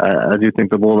 I do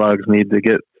think the Bulldogs need to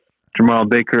get Jamal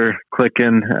Baker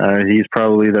clicking. He's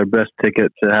probably their best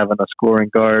ticket to having a scoring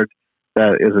guard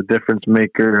that is a difference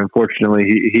maker. Unfortunately,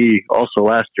 he also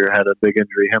last year had a big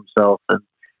injury himself, and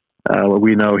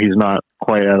we know he's not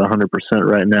quite at 100%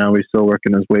 right now. He's still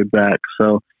working his way back.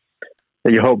 So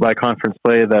you hope by conference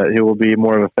play that he will be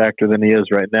more of a factor than he is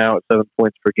right now at 7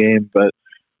 points per game. But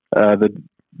the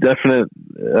definite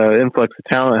influx of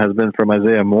talent has been from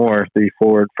Isaiah Moore, the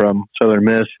forward from Southern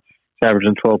Miss. He's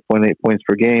averaging 12.8 points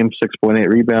per game, 6.8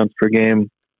 rebounds per game.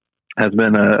 Has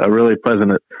been a really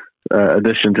pleasant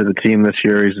addition to the team this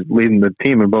year. He's leading the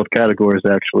team in both categories,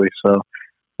 actually. So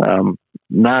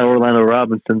not Orlando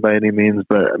Robinson by any means,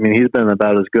 but he's been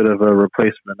about as good of a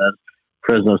replacement as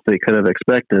Fresno State could have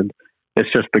expected. It's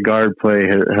just the guard play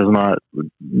has not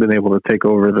been able to take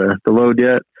over the load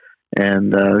yet.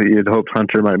 And you'd hope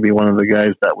Hunter might be one of the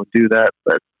guys that would do that,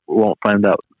 but we won't find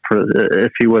out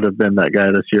if he would have been that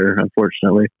guy this year,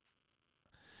 unfortunately.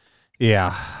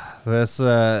 Yeah, this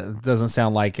doesn't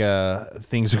sound like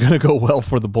things are going to go well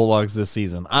for the Bulldogs this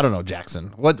season. I don't know,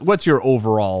 Jackson. What's your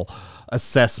overall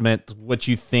assessment? What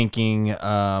you thinking?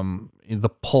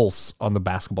 The pulse on the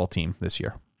basketball team this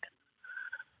year?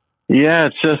 Yeah,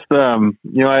 it's just I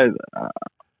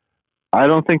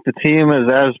don't think the team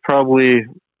is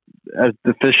as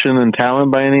deficient in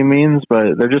talent by any means,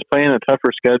 but they're just playing a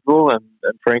tougher schedule, and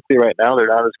frankly right now they're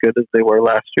not as good as they were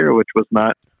last year, which was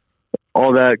not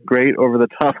all that great over the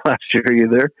top last year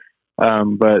either.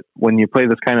 But when you play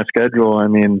this kind of schedule,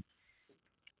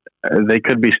 they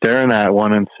could be staring at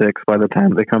 1-6 by the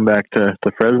time they come back to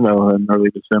Fresno in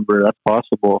early December. That's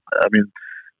possible.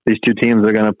 These two teams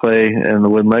are going to play, and the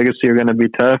Wooden Legacy are going to be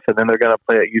tough, and then they're going to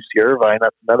play at UC Irvine.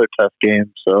 That's another tough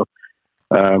game. So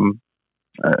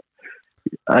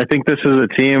I think this is a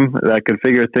team that could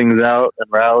figure things out and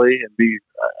rally and be.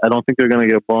 I don't think they're going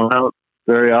to get blown out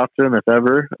very often, if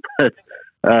ever. But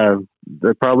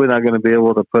they're probably not going to be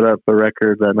able to put up a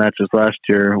record that matches last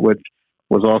year, which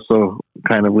was also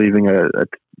kind of leaving a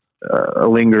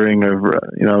lingering of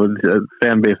a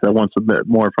fan base that wants a bit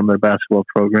more from their basketball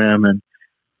program. And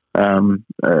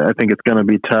I think it's going to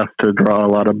be tough to draw a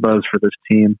lot of buzz for this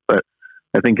team. But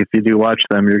I think if you do watch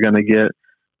them, you're going to get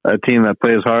a team that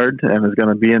plays hard and is going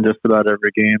to be in just about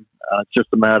every game. It's just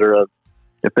a matter of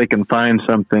if they can find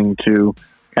something to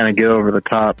kind of get over the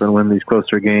top and win these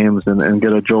closer games and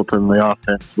get a jolt in the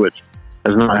offense, which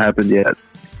has not happened yet.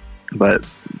 But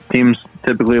teams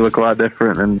typically look a lot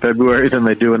different in February than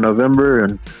they do in November,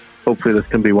 and hopefully this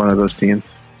can be one of those teams.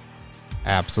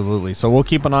 Absolutely. So we'll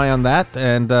keep an eye on that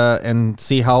and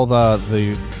see how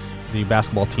the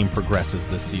basketball team progresses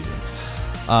this season.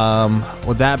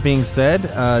 With that being said,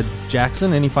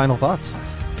 Jackson, any final thoughts?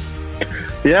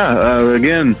 Yeah,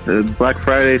 again, Black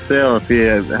Friday sale. If you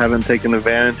haven't taken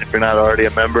advantage, if you're not already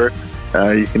a member,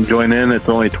 you can join in. It's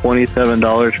only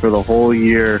 $27 for the whole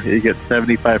year. You get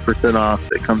 75% off.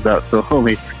 It comes out to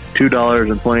only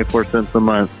 $2.24 a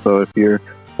month. So if you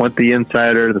want the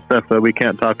insider, the stuff that we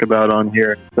can't talk about on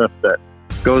here, stuff that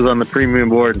goes on the premium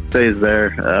board and stays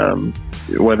there,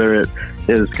 whether it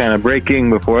is kind of breaking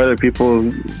before other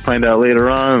people find out later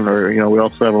on, or we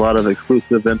also have a lot of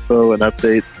exclusive info and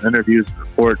updates, and interviews, and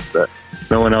reports that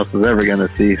no one else is ever going to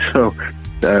see. So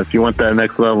if you want that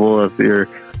next level of your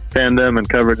fandom and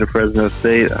coverage of Fresno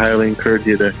State, I highly encourage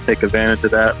you to take advantage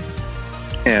of that.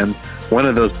 And one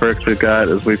of those perks we've got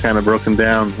is we've kind of broken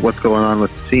down what's going on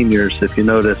with the seniors. If you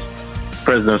notice,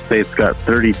 Fresno State's got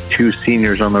 32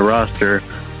 seniors on the roster.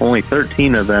 Only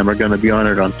 13 of them are going to be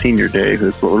honored on Senior Day.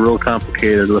 It's real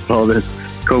complicated with all this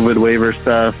COVID waiver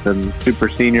stuff and super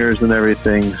seniors and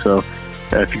everything. So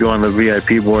if you go on the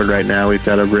VIP board right now, we've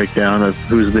got a breakdown of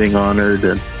who's being honored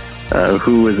and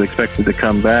who is expected to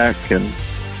come back, and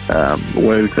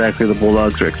what exactly the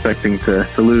Bulldogs are expecting to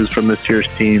lose from this year's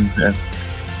team.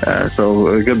 And so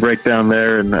a good breakdown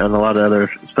there, and a lot of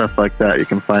other stuff like that you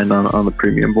can find on the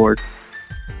premium board.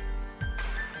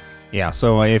 Yeah,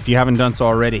 so if you haven't done so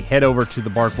already, head over to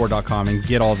thebarkboard.com and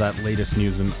get all that latest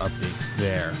news and updates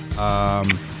there.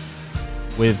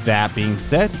 With that being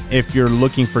said, if you're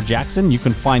looking for Jackson, you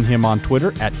can find him on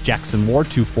Twitter at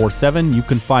JacksonWar247. You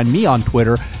can find me on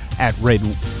Twitter at Red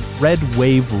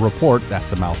Wave Report.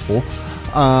 That's a mouthful.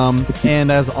 And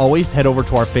as always, head over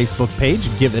to our Facebook page.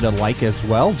 Give it a like as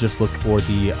well. Just look for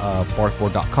the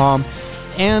barkboard.com.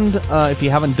 And if you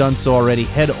haven't done so already,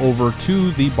 head over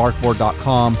to the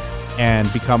barkboard.com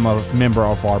and become a member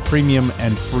of our premium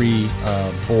and free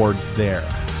boards there.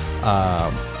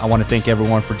 I want to thank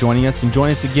everyone for joining us, and join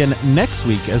us again next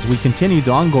week as we continue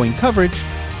the ongoing coverage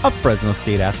of Fresno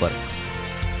State athletics.